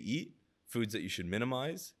okay to eat, foods that you should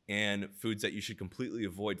minimize, and foods that you should completely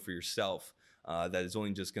avoid for yourself. That is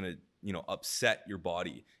only just going to, upset your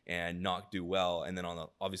body and not do well. And then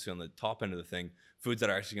obviously on the top end of the thing, foods that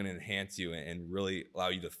are actually going to enhance you and really allow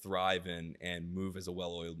you to thrive and move as a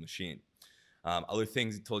well-oiled machine. Other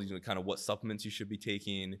things, it told you kind of what supplements you should be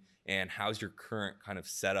taking and how's your current kind of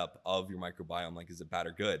setup of your microbiome, like, is it bad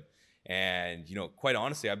or good? And, quite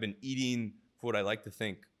honestly, I've been eating for what I like to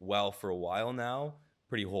think well for a while now,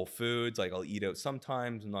 pretty whole foods. Like, I'll eat out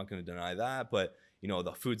sometimes, I'm not going to deny that, but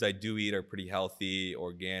the foods I do eat are pretty healthy,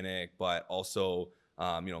 organic, but also,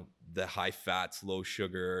 the high fats, low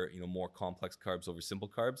sugar, more complex carbs over simple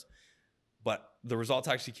carbs. But the results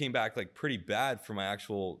actually came back like pretty bad for my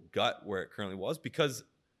actual gut where it currently was, because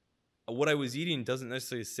what I was eating doesn't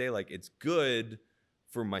necessarily say like it's good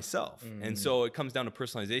for myself. And so it comes down to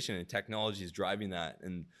personalization, and technology is driving that.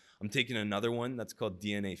 And I'm taking another one that's called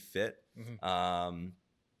DNA Fit.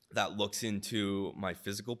 that looks into my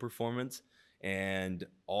physical performance and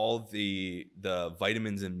all the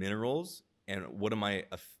vitamins and minerals, and what am I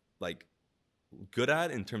like good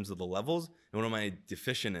at in terms of the levels, and what am I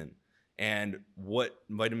deficient in, and what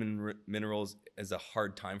minerals is a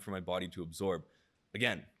hard time for my body to absorb.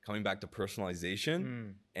 Again, coming back to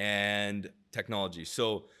personalization and technology.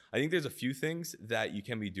 So I think there's a few things that you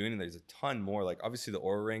can be doing, and there's a ton more. Like obviously the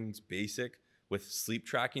Oura Ring's basic with sleep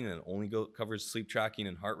tracking, and it only covers sleep tracking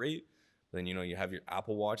and heart rate. Then, you know, you have your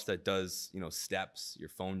Apple Watch that does, you know, steps. Your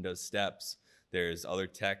phone does steps. There's other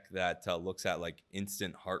tech that looks at like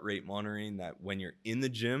instant heart rate monitoring, that when you're in the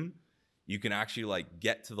gym, you can actually like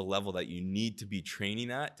get to the level that you need to be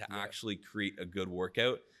training at to actually create a good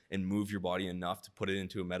workout and move your body enough to put it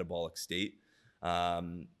into a metabolic state.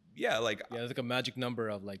 There's like a magic number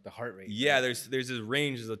of like the heart rate. Yeah, right? there's this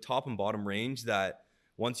range, there's a top and bottom range that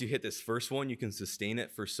once you hit this first one, you can sustain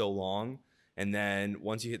it for so long. And then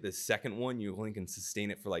once you hit the second one, you only can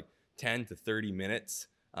sustain it for like 10 to 30 minutes.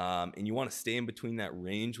 And you want to stay in between that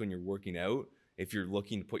range when you're working out. If you're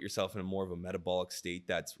looking to put yourself in a more of a metabolic state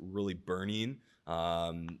that's really burning,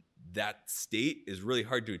 that state is really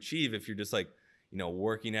hard to achieve if you're just like, you know,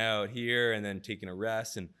 working out here and then taking a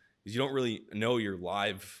rest, and because you don't really know your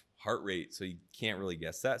live heart rate, so you can't really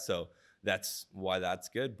guess that. So that's why that's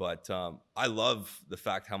good. But I love the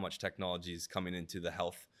fact how much technology is coming into the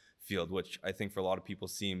health field, which I think for a lot of people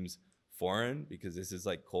seems foreign, because this is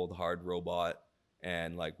like cold hard robot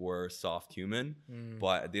and like we're soft human.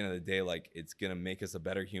 But at the end of the day, like it's gonna make us a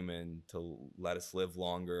better human to let us live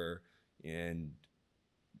longer. And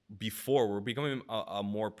before, we're becoming a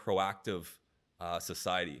more proactive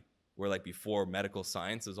society, where like before, medical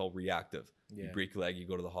science is all reactive. You break your leg, you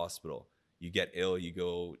go to the hospital. You get ill, you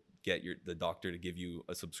go get the doctor to give you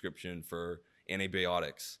a subscription for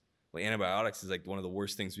antibiotics. Well, antibiotics is like one of the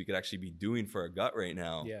worst things we could actually be doing for our gut right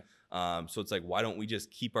now. So it's like, why don't we just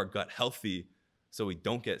keep our gut healthy so we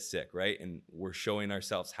don't get sick, right? And we're showing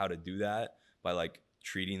ourselves how to do that by like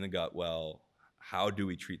treating the gut well. How do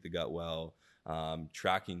we treat the gut well?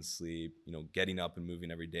 Tracking sleep, you know, getting up and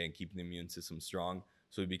moving every day and keeping the immune system strong,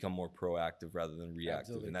 so we become more proactive rather than reactive.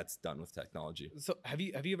 Absolutely. And that's done with technology. So have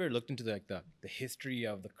you ever looked into the history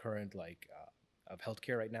of the current of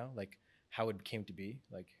healthcare right now, like how it came to be?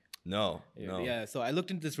 Like No. Yeah, so I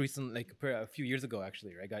looked into this recently, like a few years ago,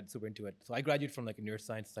 actually. Right? I got super into it. So I graduated from like a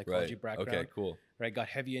neuroscience psychology background. Okay, cool. Right, got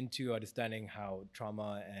heavy into understanding how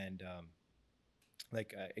trauma and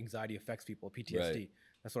anxiety affects people, PTSD. Right.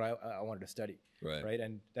 That's what I wanted to study. Right,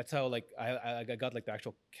 and that's how like I got like the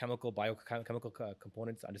actual biochemical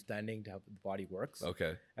components, understanding how the body works.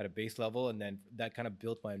 Okay. At a base level, and then that kind of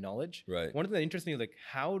built my knowledge. Right. One thing that interests me is like,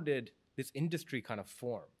 how did this industry kind of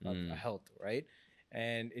form of health, right?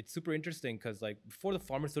 And it's super interesting because like before the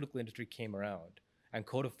pharmaceutical industry came around and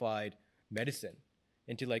codified medicine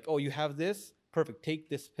into like, oh, you have this, perfect, take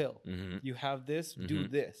this pill. You have this, do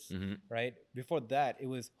this, right? Before that, it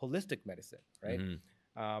was holistic medicine, right?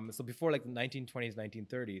 So before like the 1920s,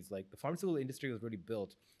 1930s, like the pharmaceutical industry was really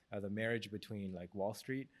built as a marriage between like Wall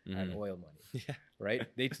Street and oil money, right?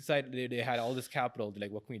 They decided they had all this capital. They're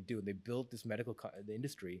like, what can we do? And they built this the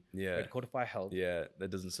industry, right, codify health. Yeah,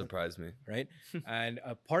 that doesn't surprise me, right? And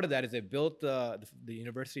part of that is they built the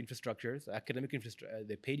university infrastructures, academic infrastructure.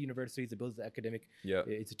 They paid universities, they built the academic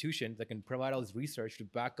institutions that can provide all this research to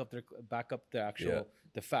back up the actual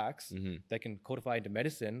the facts that can codify into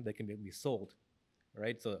medicine that can be sold.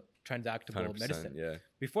 Right, so transactable medicine. Yeah.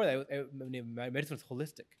 Before that, medicine was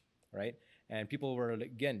holistic, right? And people were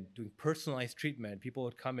again doing personalized treatment. People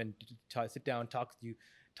would come and sit down, talk to you,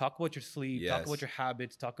 talk about your sleep, talk about your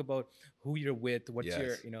habits, talk about who you're with, what's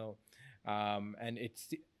your, you know, and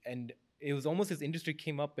it was almost this industry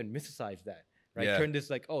came up and mysticized that, right? Turned this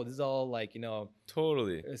like, oh, this is all like, you know,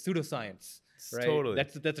 totally pseudoscience, right? Totally.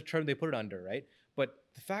 That's a term they put it under, right? But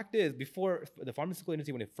the fact is, before the pharmaceutical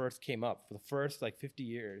industry, when it first came up, for the first like 50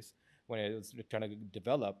 years, when it was trying to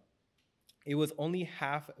develop, it was only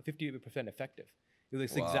 50% effective. It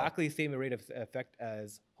was exactly the same rate of effect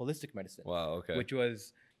as holistic medicine. Wow. Okay. Which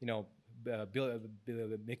was, you know,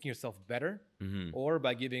 making yourself better, or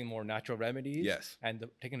by giving more natural remedies. Yes. And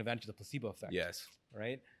taking advantage of the placebo effect. Yes.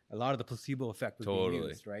 Right. A lot of the placebo effect was being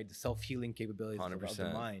used. Right. The self-healing capabilities 100%. of the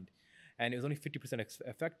mind. And it was only 50%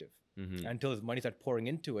 effective until this money started pouring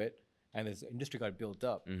into it and this industry got built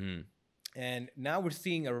up. And now we're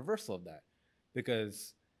seeing a reversal of that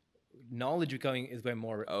because knowledge is way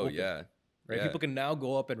more open, right? Yeah. People can now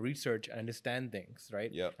go up and research and understand things,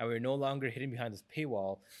 right? Yep. And we're no longer hidden behind this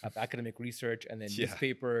paywall of academic research and then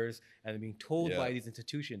newspapers and being told by these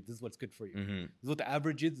institutions, this is what's good for you. This is what the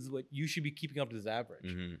average is. This is what you should be keeping up to this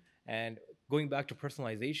average. And going back to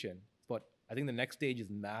personalization, but I think the next stage is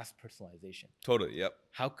mass personalization. Totally. Yep.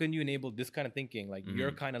 How can you enable this kind of thinking, like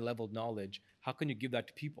your kind of level of knowledge? How can you give that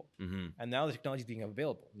to people? And now the technology is being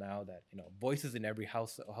available. Now that voices in every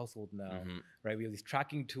household now, right? We have these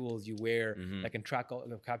tracking tools you wear that can track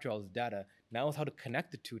capture all this data. Now is how to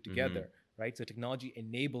connect the two together, right? So technology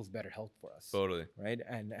enables better health for us, totally, right?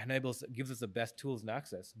 And gives us the best tools and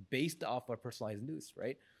access based off our personalized news,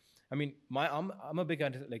 right? I mean, I'm a big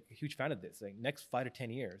huge fan of this. Like next 5 to 10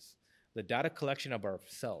 years, the data collection of our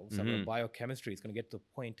cells, of our biochemistry is going to get to the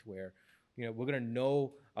point where, we're going to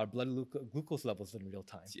know our blood glucose levels in real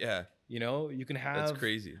time. Yeah. You can have that's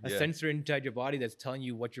crazy. a sensor inside your body that's telling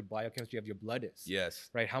you what your biochemistry of your blood is. Yes.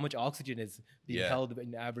 Right. How much oxygen is being held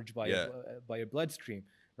in average by your bloodstream.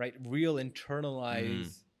 Right. Real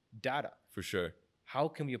internalized data. For sure. How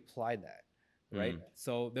can we apply that? Right.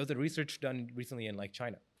 So there was a research done recently in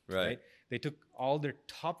China. Right. They took all their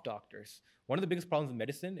top doctors. One of the biggest problems in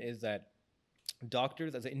medicine is that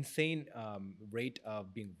doctors has an insane rate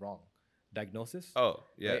of being wrong. Diagnosis. Oh,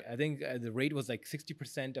 yeah. Right? I think the rate was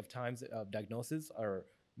 60% of times diagnoses are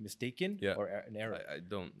mistaken or an error. I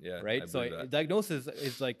don't, Right? So diagnosis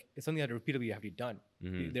is it's something that repeatedly have to be done.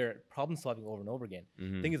 They're problem solving over and over again.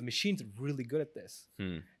 The thing is, machines are really good at this.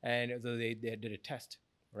 And so they did a test,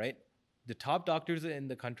 right? The top doctors in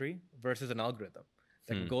the country versus an algorithm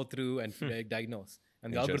that can go through and diagnose.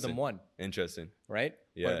 And the algorithm won. Interesting. Right?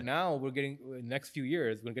 Yeah. But now in the next few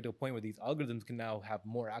years, we're going to get to a point where these algorithms can now have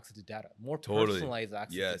more access to data, more personalized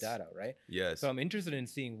access to data, right? Yes. So I'm interested in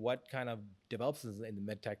seeing what kind of develops in the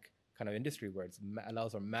medtech kind of industry where it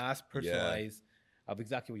allows for mass personalized of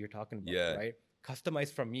exactly what you're talking about, right?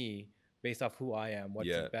 Customized from me based off who I am, what's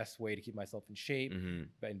the best way to keep myself in shape,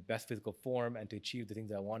 in best physical form, and to achieve the things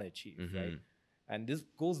that I want to achieve, right? And this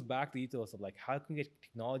goes back to the ethos of how can we get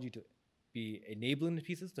technology to be enabling the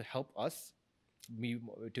pieces to help us,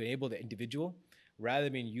 to enable the individual, rather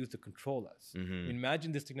than being used to control us.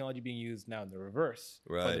 Imagine this technology being used now in the reverse.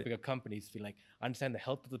 Right. For the bigger companies feel understand the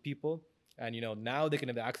health of the people, and now they can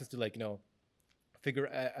have access to figure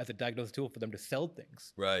as a diagnostic tool for them to sell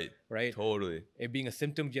things. Right. Right. Totally. It being a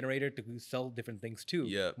symptom generator to sell different things too.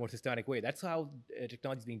 Yeah. More systematic way. That's how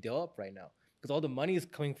technology is being developed right now, because all the money is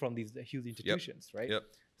coming from these huge institutions, right? Yep.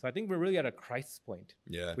 So I think we're really at a crisis point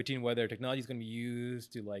between whether technology is going to be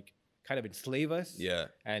used to kind of enslave us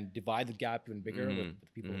and divide the gap even bigger with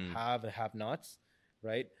people who have and have-nots,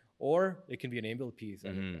 right? Or it can be an enable piece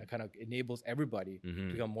and it kind of enables everybody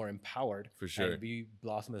to become more empowered. For sure. And we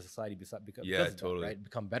blossom as a society because totally. right?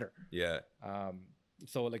 Become better. Yeah.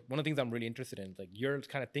 So one of the things I'm really interested in is you're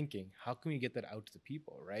kind of thinking, how can we get that out to the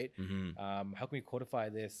people, right? How can we codify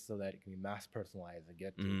this so that it can be mass personalized and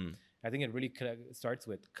get to I think it really starts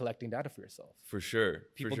with collecting data for yourself. For sure.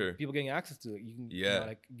 People getting access to it. You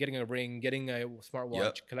can, getting a ring, getting a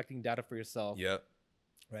smartwatch, collecting data for yourself.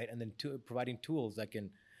 Right. And then providing tools that can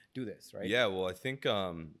do this. Right. Yeah. Well, I think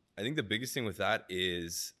the biggest thing with that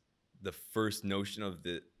is the first notion of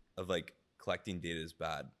collecting data is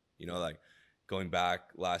bad. Going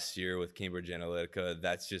back last year with Cambridge Analytica,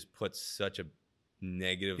 that's just put such a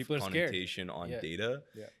negative connotation on data.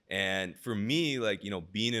 And for me,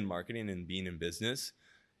 being in marketing and being in business,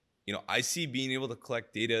 I see being able to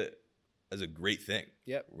collect data as a great thing.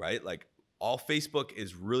 Right? All Facebook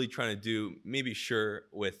is really trying to do, maybe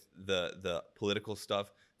with the political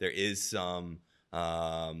stuff, there is some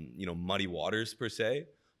muddy waters per se.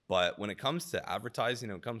 But when it comes to advertising,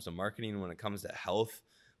 when it comes to marketing, when it comes to health,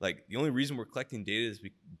 the only reason we're collecting data is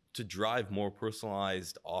to drive more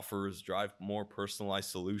personalized offers, drive more personalized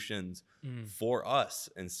solutions for us,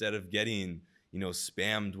 instead of getting,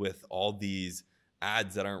 spammed with all these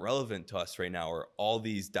ads that aren't relevant to us right now, or all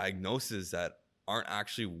these diagnoses that aren't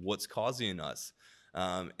actually what's causing us.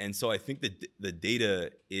 And so I think that the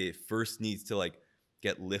data, it first needs to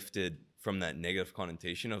get lifted from that negative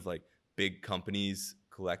connotation of big companies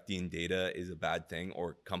collecting data is a bad thing,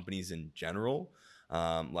 or companies in general.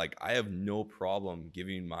 I have no problem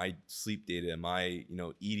giving my sleep data, my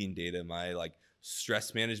eating data, my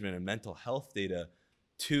stress management and mental health data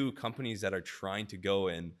to companies that are trying to go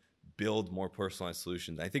and build more personalized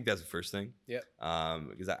solutions. I think that's the first thing. Because I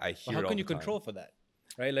hear it all the time. How can you control for that?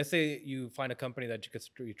 Right? Let's say you find a company that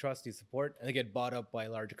you trust, you support, and they get bought up by a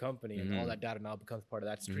larger company, and all that data now becomes part of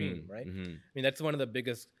that stream, right? I mean, that's one of the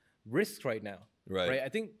biggest risks right now. Right? I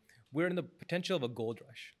think we're in the potential of a gold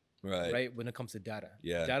rush. Right. When it comes to data.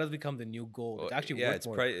 Data's become the new gold. It's actually worth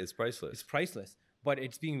more. It's priceless. It's priceless. But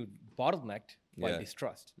it's being bottlenecked by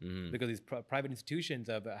distrust, because these private institutions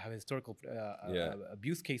have historical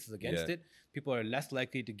abuse cases against it. People are less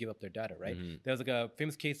likely to give up their data, right? There was like a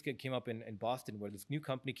famous case that came up in Boston where this new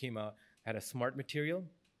company came out, had a smart material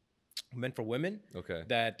meant for women,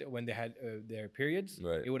 that when they had their periods,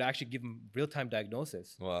 it would actually give them real-time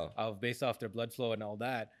diagnosis of, based off their blood flow and all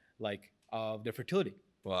that, like of their fertility.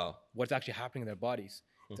 Wow. What's actually happening in their bodies.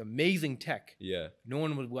 It's amazing tech. Yeah. No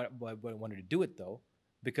one would wanted to do it though,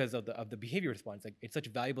 because of the behavior response. Like, it's such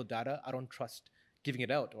valuable data, I don't trust giving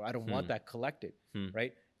it out, or I don't want that collected,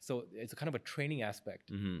 right? So it's a kind of a training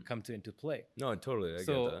aspect comes into play. No, totally. I get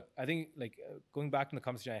that. I think, like, going back to the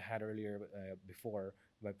conversation I had earlier before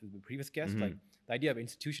with the previous guest, like the idea of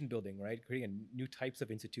institution building, right? Creating new types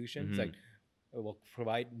of institutions, like, will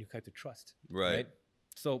provide new types of trust, right?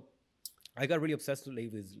 So I got really obsessed lately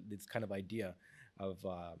with this kind of idea of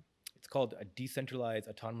it's called a decentralized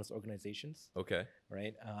autonomous organizations. Okay.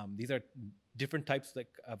 Right. These are different types, like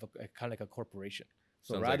of kind of like a corporation.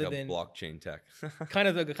 So sounds rather like a than blockchain tech, kind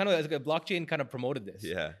of like a blockchain kind of promoted this.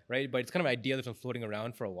 Yeah. Right. But it's kind of an idea that's been floating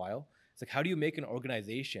around for a while. It's like, how do you make an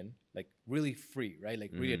organization like really free, right?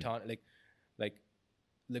 Like really autonomous, like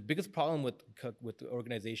the biggest problem with the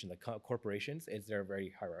organization, like corporations, is they're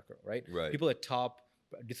very hierarchical, right? Right. People at top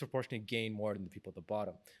disproportionately gain more than the people at the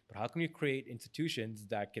bottom. But how can you create institutions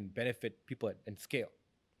that can benefit people and scale,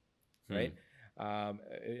 right?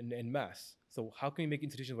 In mass. So how can you make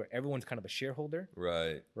institutions where everyone's kind of a shareholder,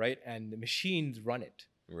 right? And the machines run it,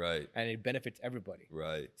 right? And it benefits everybody,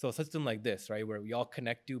 right? So a system like this, right, where we all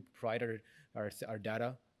connect to provide our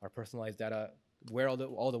data, our personalized data, where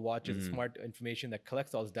all the watches, smart information that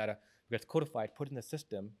collects all this data gets codified, put in the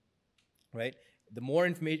system, right? The more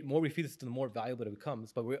information, more we feed the system, the more valuable it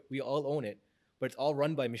becomes. But we all own it, but it's all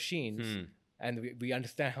run by machines, and we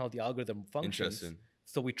understand how the algorithm functions.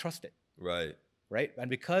 So we trust it, right? And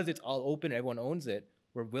because it's all open, everyone owns it,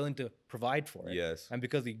 we're willing to provide for it. Yes. And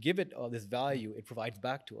because we give it all this value, it provides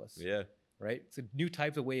back to us. Yeah. Right. It's a new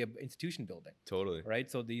type of way of institution building. Totally. Right.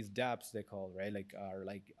 So these dApps, they call, right,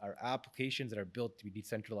 are applications that are built to be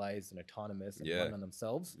decentralized and autonomous and run on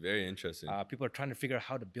themselves. Very interesting. People are trying to figure out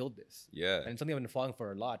how to build this. Yeah. And it's something I've been following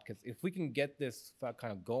for a lot, because if we can get this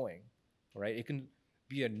kind of going, right, it can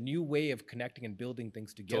be a new way of connecting and building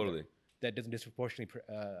things together. That doesn't disproportionately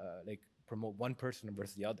promote one person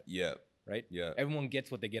versus the other. Yeah. Right. Yeah. Everyone gets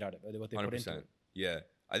what they get out of it, what they 100%. Put into it. Yeah.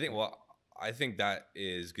 I think that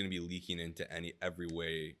is going to be leaking into every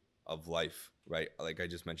way of life, right? Like I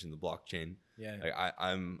just mentioned, the blockchain. Yeah. Like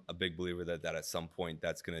I'm a big believer that at some point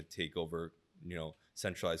that's going to take over,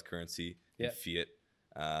 centralized currency and fiat.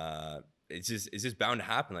 It's just bound to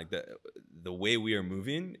happen. Like the way we are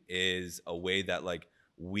moving is a way that like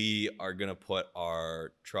we are going to put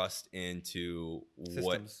our trust into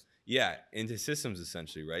systems. Into systems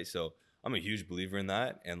essentially, right? So I'm a huge believer in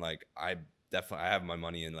that, and like I have my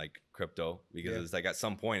money in like crypto, because it's like at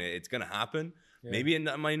some point it's gonna happen. Maybe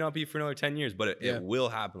it might not be for another 10 years, but it will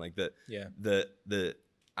happen. Like the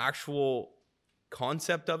actual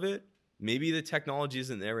concept of it, maybe the technology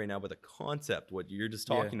isn't there right now, but the concept, what you're just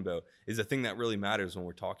talking about, is the thing that really matters when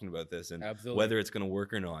we're talking about this, and whether it's gonna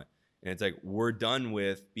work or not. And it's like, we're done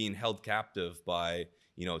with being held captive by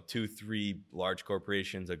 2-3 large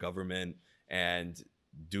corporations, a government, and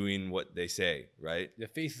doing what they say, right? The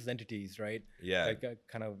faceless entities, right? Yeah. Like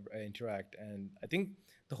kind of interact. And I think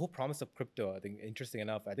the whole promise of crypto, I think, interesting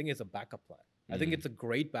enough, I think it's a backup plan. I think it's a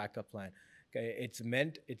great backup plan. Okay, it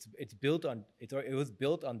was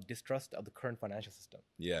built on distrust of the current financial system.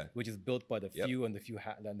 Yeah. Which is built by the few and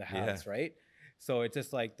the haves, right? So it's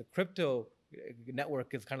just like the crypto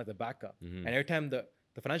network is kind of the backup. And every time the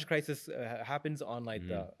financial crisis happens on like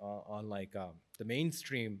the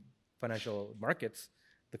mainstream financial markets,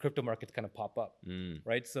 the crypto markets kind of pop up,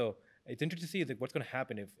 right? So it's interesting to see like what's going to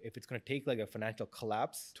happen if it's going to take like a financial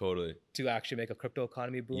collapse to actually make a crypto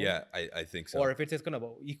economy boom. Yeah, I think so. Or if it's just going to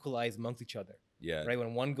equalize amongst each other. Yeah. Right.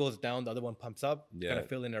 When one goes down, the other one pumps up. Kind of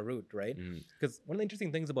fill in a route, right? Because one of the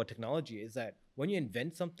interesting things about technology is that when you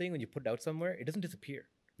invent something, when you put it out somewhere, it doesn't disappear.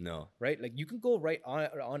 No. Right. Like you can go right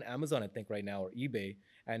on Amazon, I think, right now, or eBay,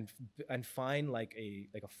 and find like a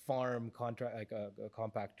farm contract, like a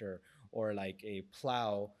compactor, or like a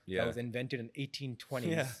plow that was invented in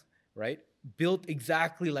 1820s, right? Built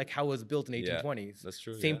exactly like how it was built in 1820s. That's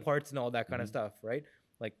true. Same parts and all that kind of stuff, right?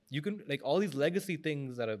 Like you can, like all these legacy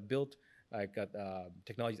things that are built, like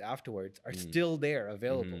technologies afterwards, are still there,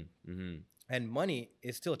 available. And money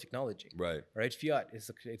is still a technology, right? Fiat it's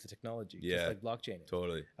a technology, just like blockchain is.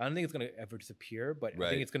 Totally. I don't think it's going to ever disappear, but I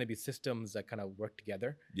think it's going to be systems that kind of work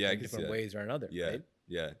together in different ways or another, right?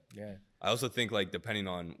 Yeah. Yeah. I also think like depending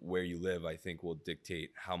on where you live, I think will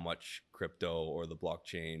dictate how much crypto or the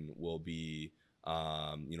blockchain will be,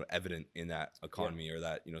 evident in that economy or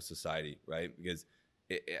that, society, right? Because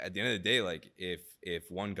at the end of the day, like if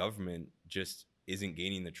one government just isn't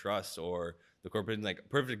gaining the trust, or the corporate, like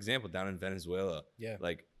perfect example down in Venezuela,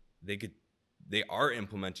 like they are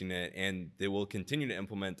implementing it, and they will continue to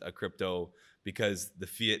implement a crypto because the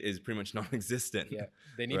fiat is pretty much non-existent. Yeah,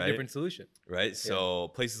 they need right? a different solution. Right. So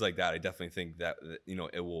places like that, I definitely think that,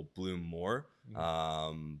 it will bloom more.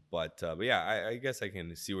 But yeah, I guess I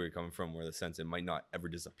can see where you're coming from, where the sense it might not ever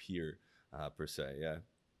disappear per se. Yeah.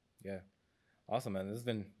 Yeah. Awesome, man. This has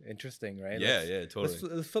been interesting, right? Yeah, totally.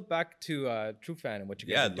 Let's flip back to TrueFan and what you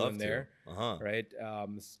guys are doing there, right?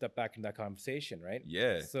 Step back in that conversation, right?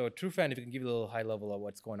 Yeah. So TrueFan, if you can give a little high level of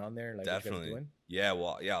what's going on there, like definitely. what you guys are doing. Yeah,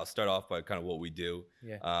 well, I'll start off by kind of what we do.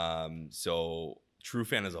 Yeah. So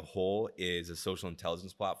TrueFan as a whole is a social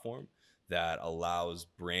intelligence platform that allows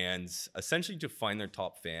brands essentially to find their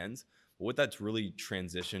top fans. But what that's really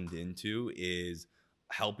transitioned into is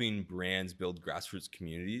helping brands build grassroots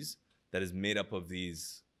communities that is made up of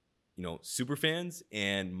these, super fans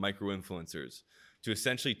and micro influencers, to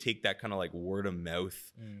essentially take that kind of like word of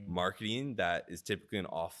mouth marketing that is typically an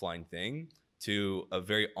offline thing to a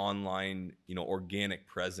very online, organic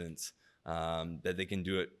presence, that they can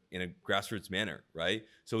do it in a grassroots manner, right?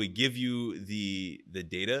 So we give you the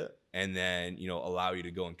data, and then allow you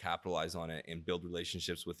to go and capitalize on it and build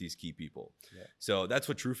relationships with these key people. Yeah. So that's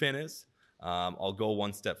what TrueFan is. I'll go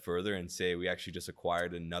one step further and say we actually just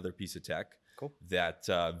acquired another piece of tech. Cool. That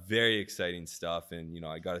very exciting stuff. And,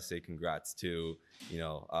 I got to say congrats to,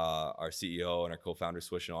 our CEO and our co-founder,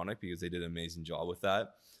 Swish and Onik, because they did an amazing job with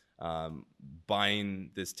that.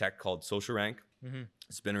 Buying this tech called SocialRank.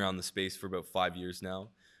 It's been around the space for about 5 years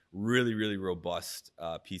now. Really, really robust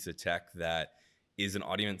piece of tech that is an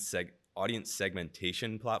audience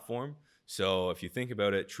segmentation platform. So if you think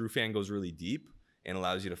about it, TrueFan goes really deep and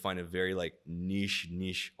allows you to find a very like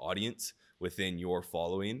niche audience within your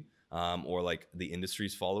following, or like the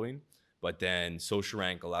industry's following. But then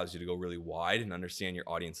SocialRank allows you to go really wide and understand your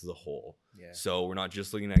audience as a whole. Yeah. So we're not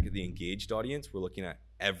just looking at the engaged audience, we're looking at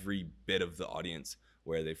every bit of the audience.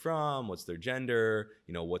 Where are they from? What's their gender?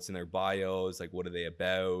 What's in their bios? Like, what are they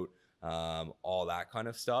about? All that kind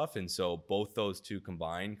of stuff. And so both those two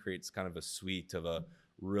combined creates kind of a suite of a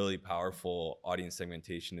really powerful audience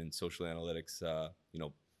segmentation and social analytics,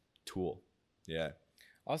 tool. Yeah.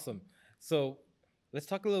 Awesome. So let's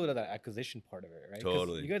talk a little bit about that acquisition part of it, right?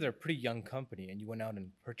 Totally. You guys are a pretty young company, and you went out and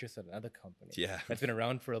purchased another company. Yeah. That's been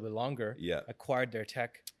around for a little bit longer. Yeah. Acquired their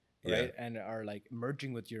tech, right? And are like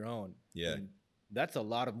merging with your own. Yeah. And that's a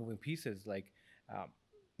lot of moving pieces. Like,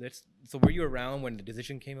 so were you around when the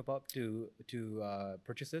decision came about to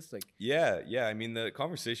purchase this? Like, yeah. I mean, the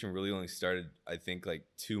conversation really only started, I think, like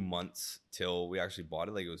 2 months till we actually bought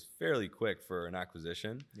it. Like, it was fairly quick for an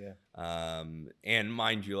acquisition. Yeah. And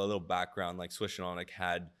mind you, a little background, like Swish and Onik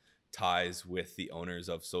had ties with the owners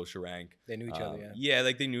of SocialRank. They knew each other. Yeah. Yeah,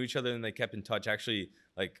 like they knew each other and they kept in touch. Actually,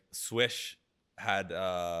 like Swish had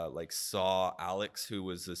saw Alex, who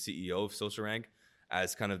was the CEO of SocialRank,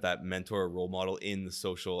 as kind of that mentor role model in the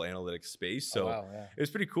social analytics space. So it was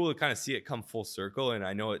pretty cool to kind of see it come full circle. And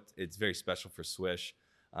I know it's very special for Swish.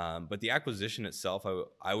 But the acquisition itself,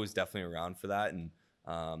 I was definitely around for that. And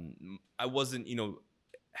I wasn't,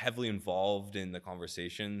 heavily involved in the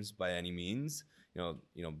conversations by any means.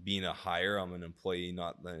 Being a hire, I'm an employee,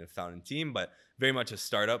 not the founding team, but very much a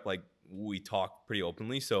startup. Like, we talk pretty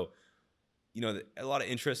openly. So, a lot of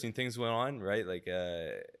interesting things went on, right? Like,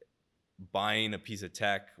 buying a piece of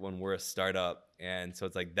tech when we're a startup. And so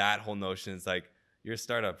it's like that whole notion is like, you're a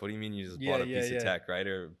startup. What do you mean you just bought a piece of tech, right?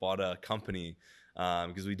 Or bought a company,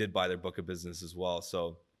 because we did buy their book of business as well.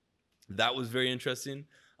 So that was very interesting.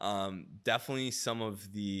 Definitely some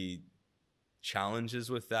of the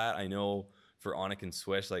challenges with that. I know for Onik and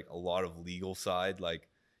Swish, like a lot of legal side, like,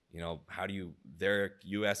 how do they're a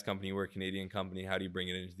US company, we're a Canadian company. How do you bring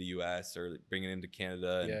it into the US or bring it into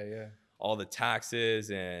Canada? And all the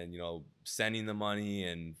taxes and, sending the money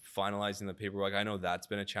and finalizing the paperwork. I know that's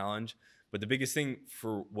been a challenge. But the biggest thing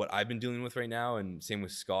for what I've been dealing with right now, and same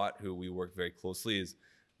with Scott, who we work very closely, is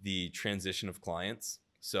the transition of clients.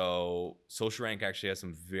 So SocialRank actually has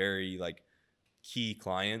some very key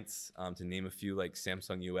clients, to name a few, like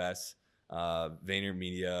Samsung US,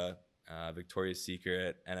 VaynerMedia, Victoria's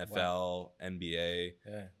Secret, NFL, NBA.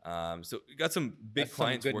 So we got some big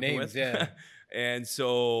clients good working names, with. And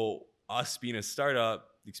so us being a startup,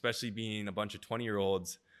 especially being a bunch of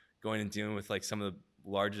 20-year-olds going and dealing with some of the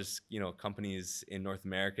largest,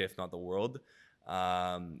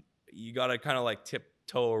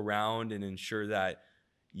 tiptoe around and ensure that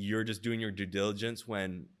you're just doing your due diligence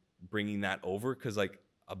when bringing that over. Because like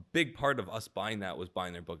a big part of us buying that was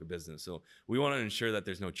buying their book of business. So we want to ensure that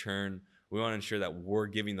there's no churn. We want to ensure that we're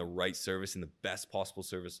giving the right service and the best possible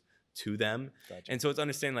service to them. Gotcha. And so it's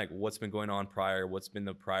understanding like what's been going on prior, what's been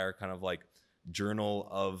the prior kind of like journal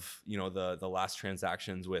of, you know, the last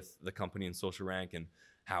transactions with the company and Social Rank, and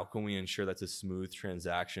how can we ensure that's a smooth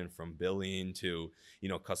transaction from billing to, you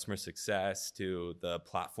know, customer success to the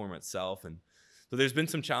platform itself. And so there's been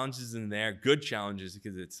some challenges in there, good challenges,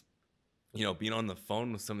 because it's, you know, being on the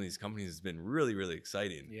phone with some of these companies has been really, really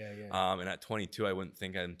exciting. And at 22, I wouldn't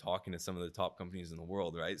think I'm talking to some of the top companies in the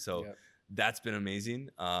world, right? So that's been amazing,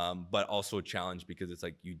 but also a challenge because it's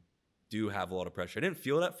like you do have a lot of pressure. I didn't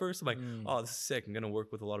feel it at first. I'm like, oh, this is sick. I'm going to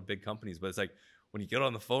work with a lot of big companies. But it's like when you get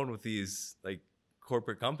on the phone with these like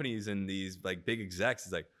corporate companies and these like big execs,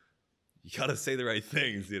 it's like, you got to say the right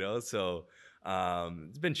things, you know? So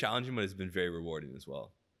it's been challenging, but it's been very rewarding as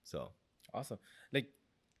well. So awesome. Like,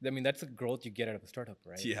 I mean, that's the growth you get out of a startup,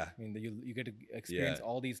 right? Yeah. I mean, you get to experience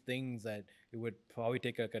all these things that it would probably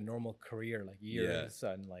take like a normal career, like years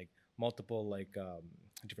and like multiple like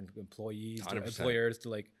different employees, to employers to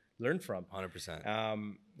like learn from. 100%. I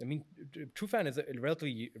mean, TrueFan is a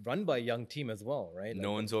relatively run by a young team as well, right? Like,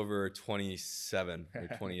 no one's over 27 or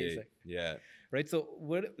 28. Yeah. Right. So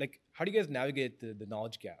what, like, how do you guys navigate the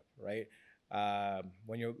knowledge gap, right?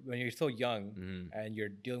 When you're so young and you're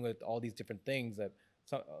dealing with all these different things that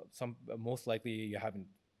some most likely you haven't,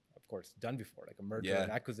 of course, done before, like a merger, an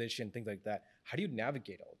acquisition, things like that. How do you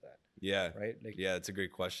navigate all that? Yeah. Right. Like, yeah, it's a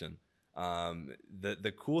great question.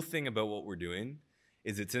 The cool thing about what we're doing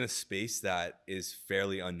is it's in a space that is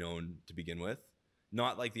fairly unknown to begin with.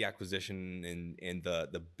 Not like the acquisition and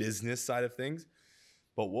the business side of things,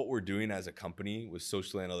 but what we're doing as a company with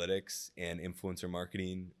social analytics and influencer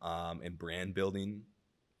marketing and brand building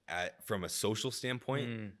from a social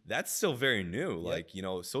standpoint, that's still very new. Like, you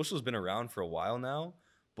know, social's been around for a while now,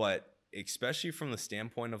 but especially from the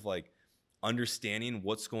standpoint of like understanding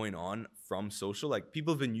what's going on from social, like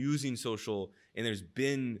people have been using social and there's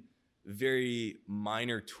been very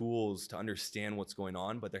minor tools to understand what's going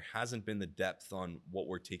on, but there hasn't been the depth on what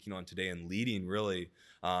we're taking on today and leading really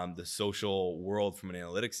the social world from an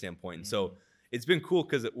analytics standpoint. And so it's been cool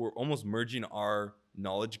because we're almost merging our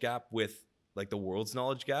knowledge gap with like the world's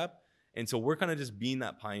knowledge gap. And so we're kind of just being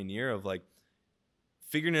that pioneer of like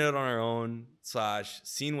figuring it out on our own /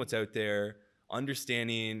 seeing what's out there,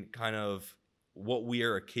 understanding kind of what we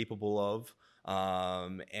are capable of,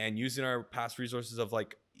 and using our past resources of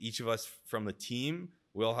like each of us from the team.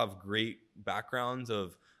 We all have great backgrounds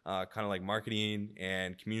of kind of like marketing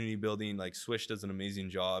and community building. Like Swish does an amazing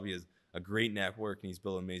job. He has a great network and he's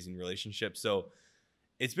built amazing relationships. So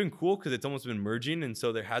it's been cool because it's almost been merging. And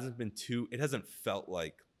so it hasn't felt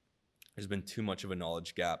like there's been too much of a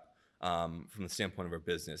knowledge gap from the standpoint of our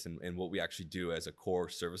business and what we actually do as a core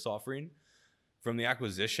service offering. From the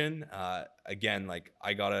acquisition, again, like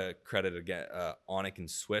I gotta credit again Onik and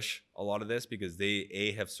Swish a lot of this because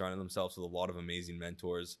they have surrounded themselves with a lot of amazing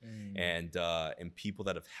mentors and people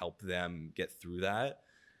that have helped them get through that.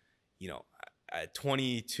 You know, at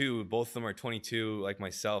 22, both of them are 22, like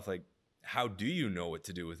myself. Like, how do you know what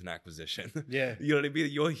to do with an acquisition? Yeah, you know what I mean.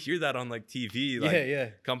 You'll hear that on like TV,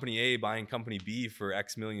 like company A buying company B for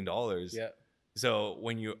X million dollars. Yeah. So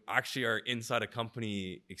when you actually are inside a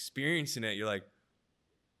company experiencing it, you're like,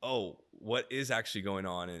 oh, what is actually going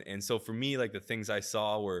on? And so for me, like the things I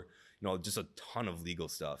saw were, you know, just a ton of legal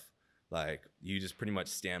stuff. Like you just pretty much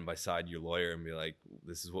stand beside your lawyer and be like,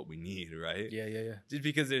 this is what we need, right? Yeah. Just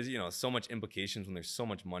because there's, you know, so much implications when there's so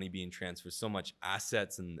much money being transferred, so much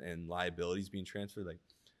assets and liabilities being transferred. Like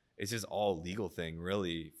it's just all a legal thing,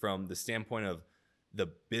 really, from the standpoint of the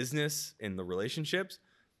business and the relationships.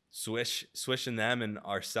 Swish and them and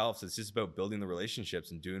ourselves, it's just about building the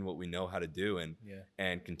relationships and doing what we know how to do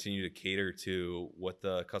and continue to cater to what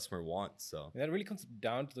the customer wants. So that really comes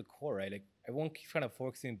down to the core, right? Like I won't keep kind of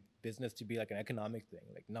focusing business to be like an economic thing,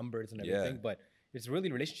 like numbers and everything, but it's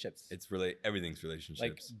really relationships. It's really everything's relationships.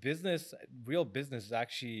 Like business, real business is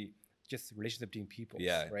actually just relationship between people.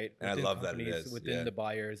 Yeah, right. And I love that it is within the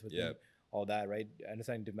buyers, within all that, right?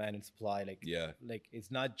 Understanding demand and supply, like like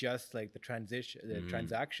it's not just like the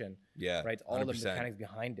transaction, right? It's all 100%. The mechanics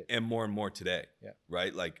behind it, and more today,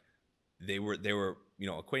 right? Like they were you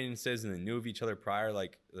know acquaintances and they knew of each other prior,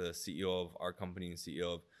 like the CEO of our company and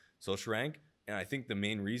CEO of Social Rank. And I think the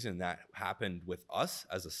main reason that happened with us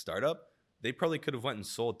as a startup, they probably could have went and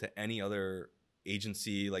sold to any other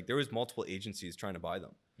agency. Like there was multiple agencies trying to buy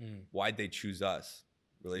them. Why'd they choose us?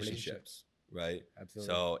 Relationships. Right.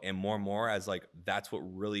 Absolutely. So, and more as like, that's what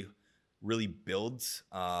really really builds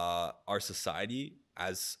our society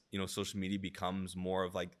as, you know, social media becomes more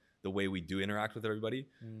of like the way we do interact with everybody.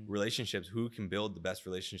 Relationships, who can build the best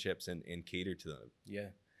relationships and cater to them. Yeah.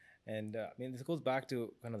 And I mean, this goes back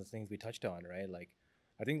to kind of the things we touched on, right? Like,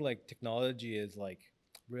 I think like technology is like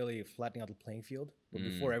really flattening out the playing field. But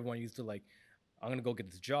before, everyone used to like, I'm going to go get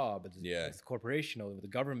this job at this corporation or with the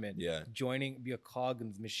government, be a cog in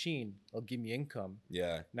this machine. It'll give me income.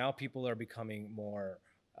 Yeah. Now people are becoming more,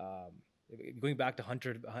 going back to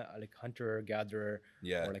hunter gatherer,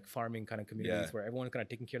 or like farming kind of communities where everyone's kind of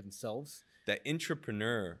taking care of themselves. That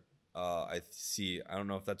entrepreneur, I see, I don't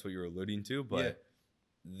know if that's what you're alluding to, but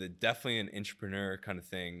definitely an entrepreneur kind of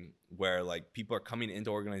thing where like people are coming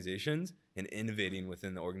into organizations and innovating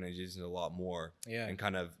within the organizations a lot more, and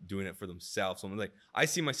kind of doing it for themselves. So I'm like, I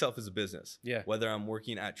see myself as a business, whether I'm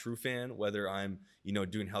working at TrueFan, whether I'm, you know,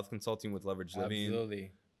 doing health consulting with Leverage Living.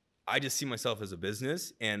 Absolutely. I just see myself as a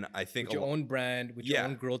business, and I think with your own brand, with your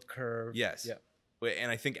own growth curve. Yes. Yeah.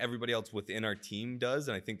 And I think everybody else within our team does,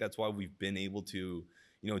 and I think that's why we've been able to,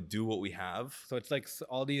 you know, do what we have. So it's like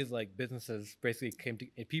all these like businesses basically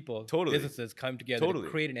businesses come together to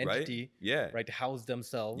create an entity, right, to house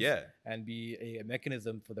themselves, and be a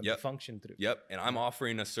mechanism for them to function through. And I'm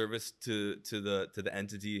offering a service to the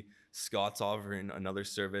entity. Scott's offering another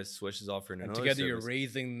service. Swish is offering another service. Together, you're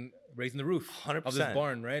raising the roof 100%. of this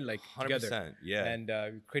barn, right? Like 100%, together, yeah. And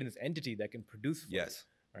creating this entity that can produce food,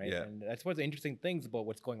 right? Yeah. And that's one of the interesting things about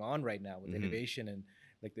what's going on right now with innovation and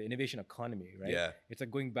like the innovation economy, right? Yeah. It's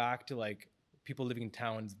like going back to like people living in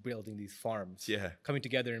towns building these farms, coming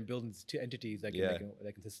together and building these two entities that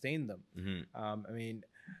can sustain them. I mean,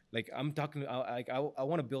 like I'm talking, I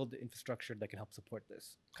want to build the infrastructure that can help support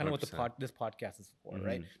this. Kind of what this podcast is for,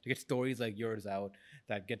 right? To get stories like yours out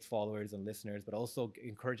that gets followers and listeners, but also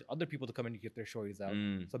encourage other people to come in and get their stories out.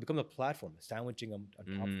 So it becomes a platform, sandwiching them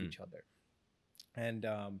on top of each other. And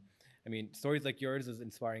I mean, stories like yours is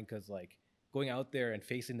inspiring because like going out there and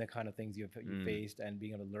facing the kind of things you faced and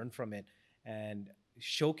being able to learn from it and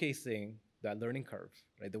showcasing that learning curve,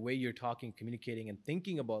 right? The way you're talking, communicating, and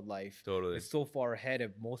thinking about life is so far ahead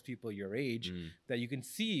of most people your age that you can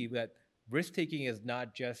see that risk taking is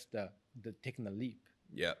not just the taking the leap.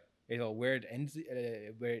 Yeah, you know where it ends,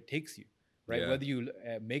 where it takes you, right? Whether you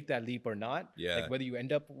make that leap or not, like whether you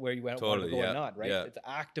end up where you want to go or not, right? It's an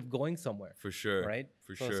act of going somewhere, for sure, right?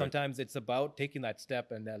 So sometimes it's about taking that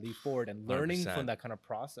step and that leap forward and learning 100%. From that kind of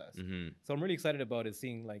process. So I'm really excited about is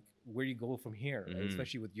seeing like where you go from here, right?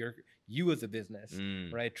 Especially with you as a business,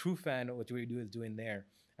 right? TrueFan, what you do is doing there,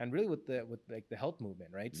 and really with like the health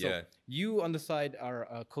movement, right? So you on the side are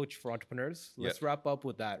a coach for entrepreneurs. Let's wrap up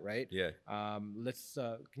with that, right? Let's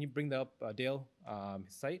can you bring that up, Dale?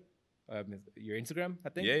 His site. Your Instagram, I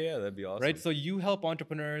think. Yeah, that'd be awesome. Right, so you help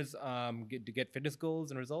entrepreneurs get fitness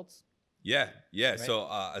goals and results. Yeah. Right? So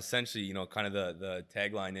essentially, you know, kind of the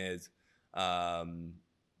tagline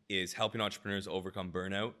is helping entrepreneurs overcome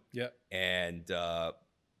burnout. And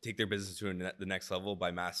take their business to the next level by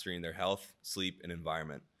mastering their health, sleep, and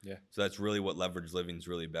environment. So that's really what Leverage Living is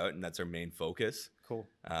really about, and that's our main focus. Cool.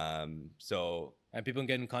 So. And people can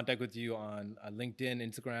get in contact with you on LinkedIn,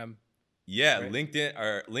 Instagram. Yeah, right?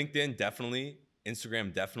 LinkedIn definitely,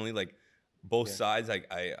 Instagram definitely. Like both sides,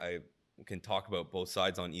 I can talk about both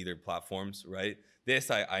sides on either platforms, right?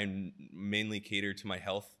 I mainly cater to my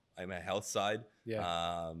health. I'm a health side.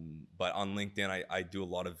 But on LinkedIn, I do a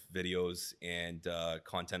lot of videos and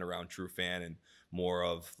content around TrueFan and more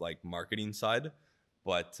of like marketing side.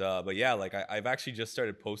 But yeah, like I've actually just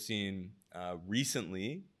started posting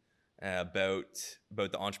recently about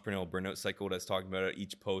the entrepreneurial burnout cycle. What I was talking about,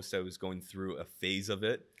 each post I was going through a phase of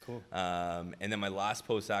it. Cool. And then my last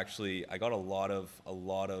post, actually, I got a lot of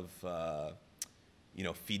you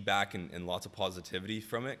know, feedback and lots of positivity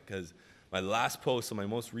from it, because my last post, so my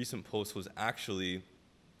most recent post, was actually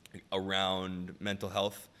around mental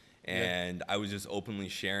health, and I was just openly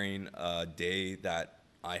sharing a day that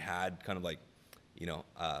I had, kind of like, you know,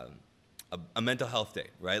 a mental health day,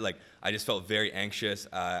 right? Like I just felt very anxious.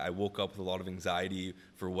 I woke up with a lot of anxiety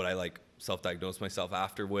for what I like self-diagnosed myself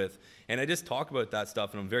after with, and I just talk about that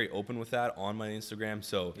stuff, and I'm very open with that on my Instagram.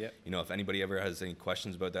 So you know, if anybody ever has any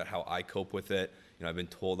questions about that, how I cope with it, you know, I've been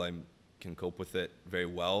told I can cope with it very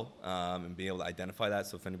well, and being able to identify that.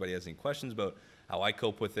 So if anybody has any questions about how I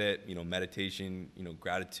cope with it, you know, meditation, you know,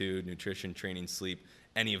 gratitude, nutrition, training, sleep,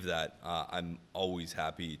 any of that, I'm always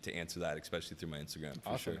happy to answer that, especially through my Instagram. For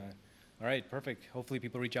awesome, sure. Man. All right, perfect. Hopefully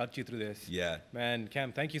people reach out to you through this. Yeah. Man,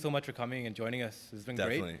 Cam, thank you so much for coming and joining us. This has been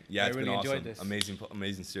Definitely. Great. Yeah, it's really been awesome. Enjoyed this.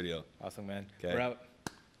 Amazing studio. Awesome, man. Okay. We're out.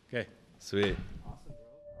 Okay. Sweet.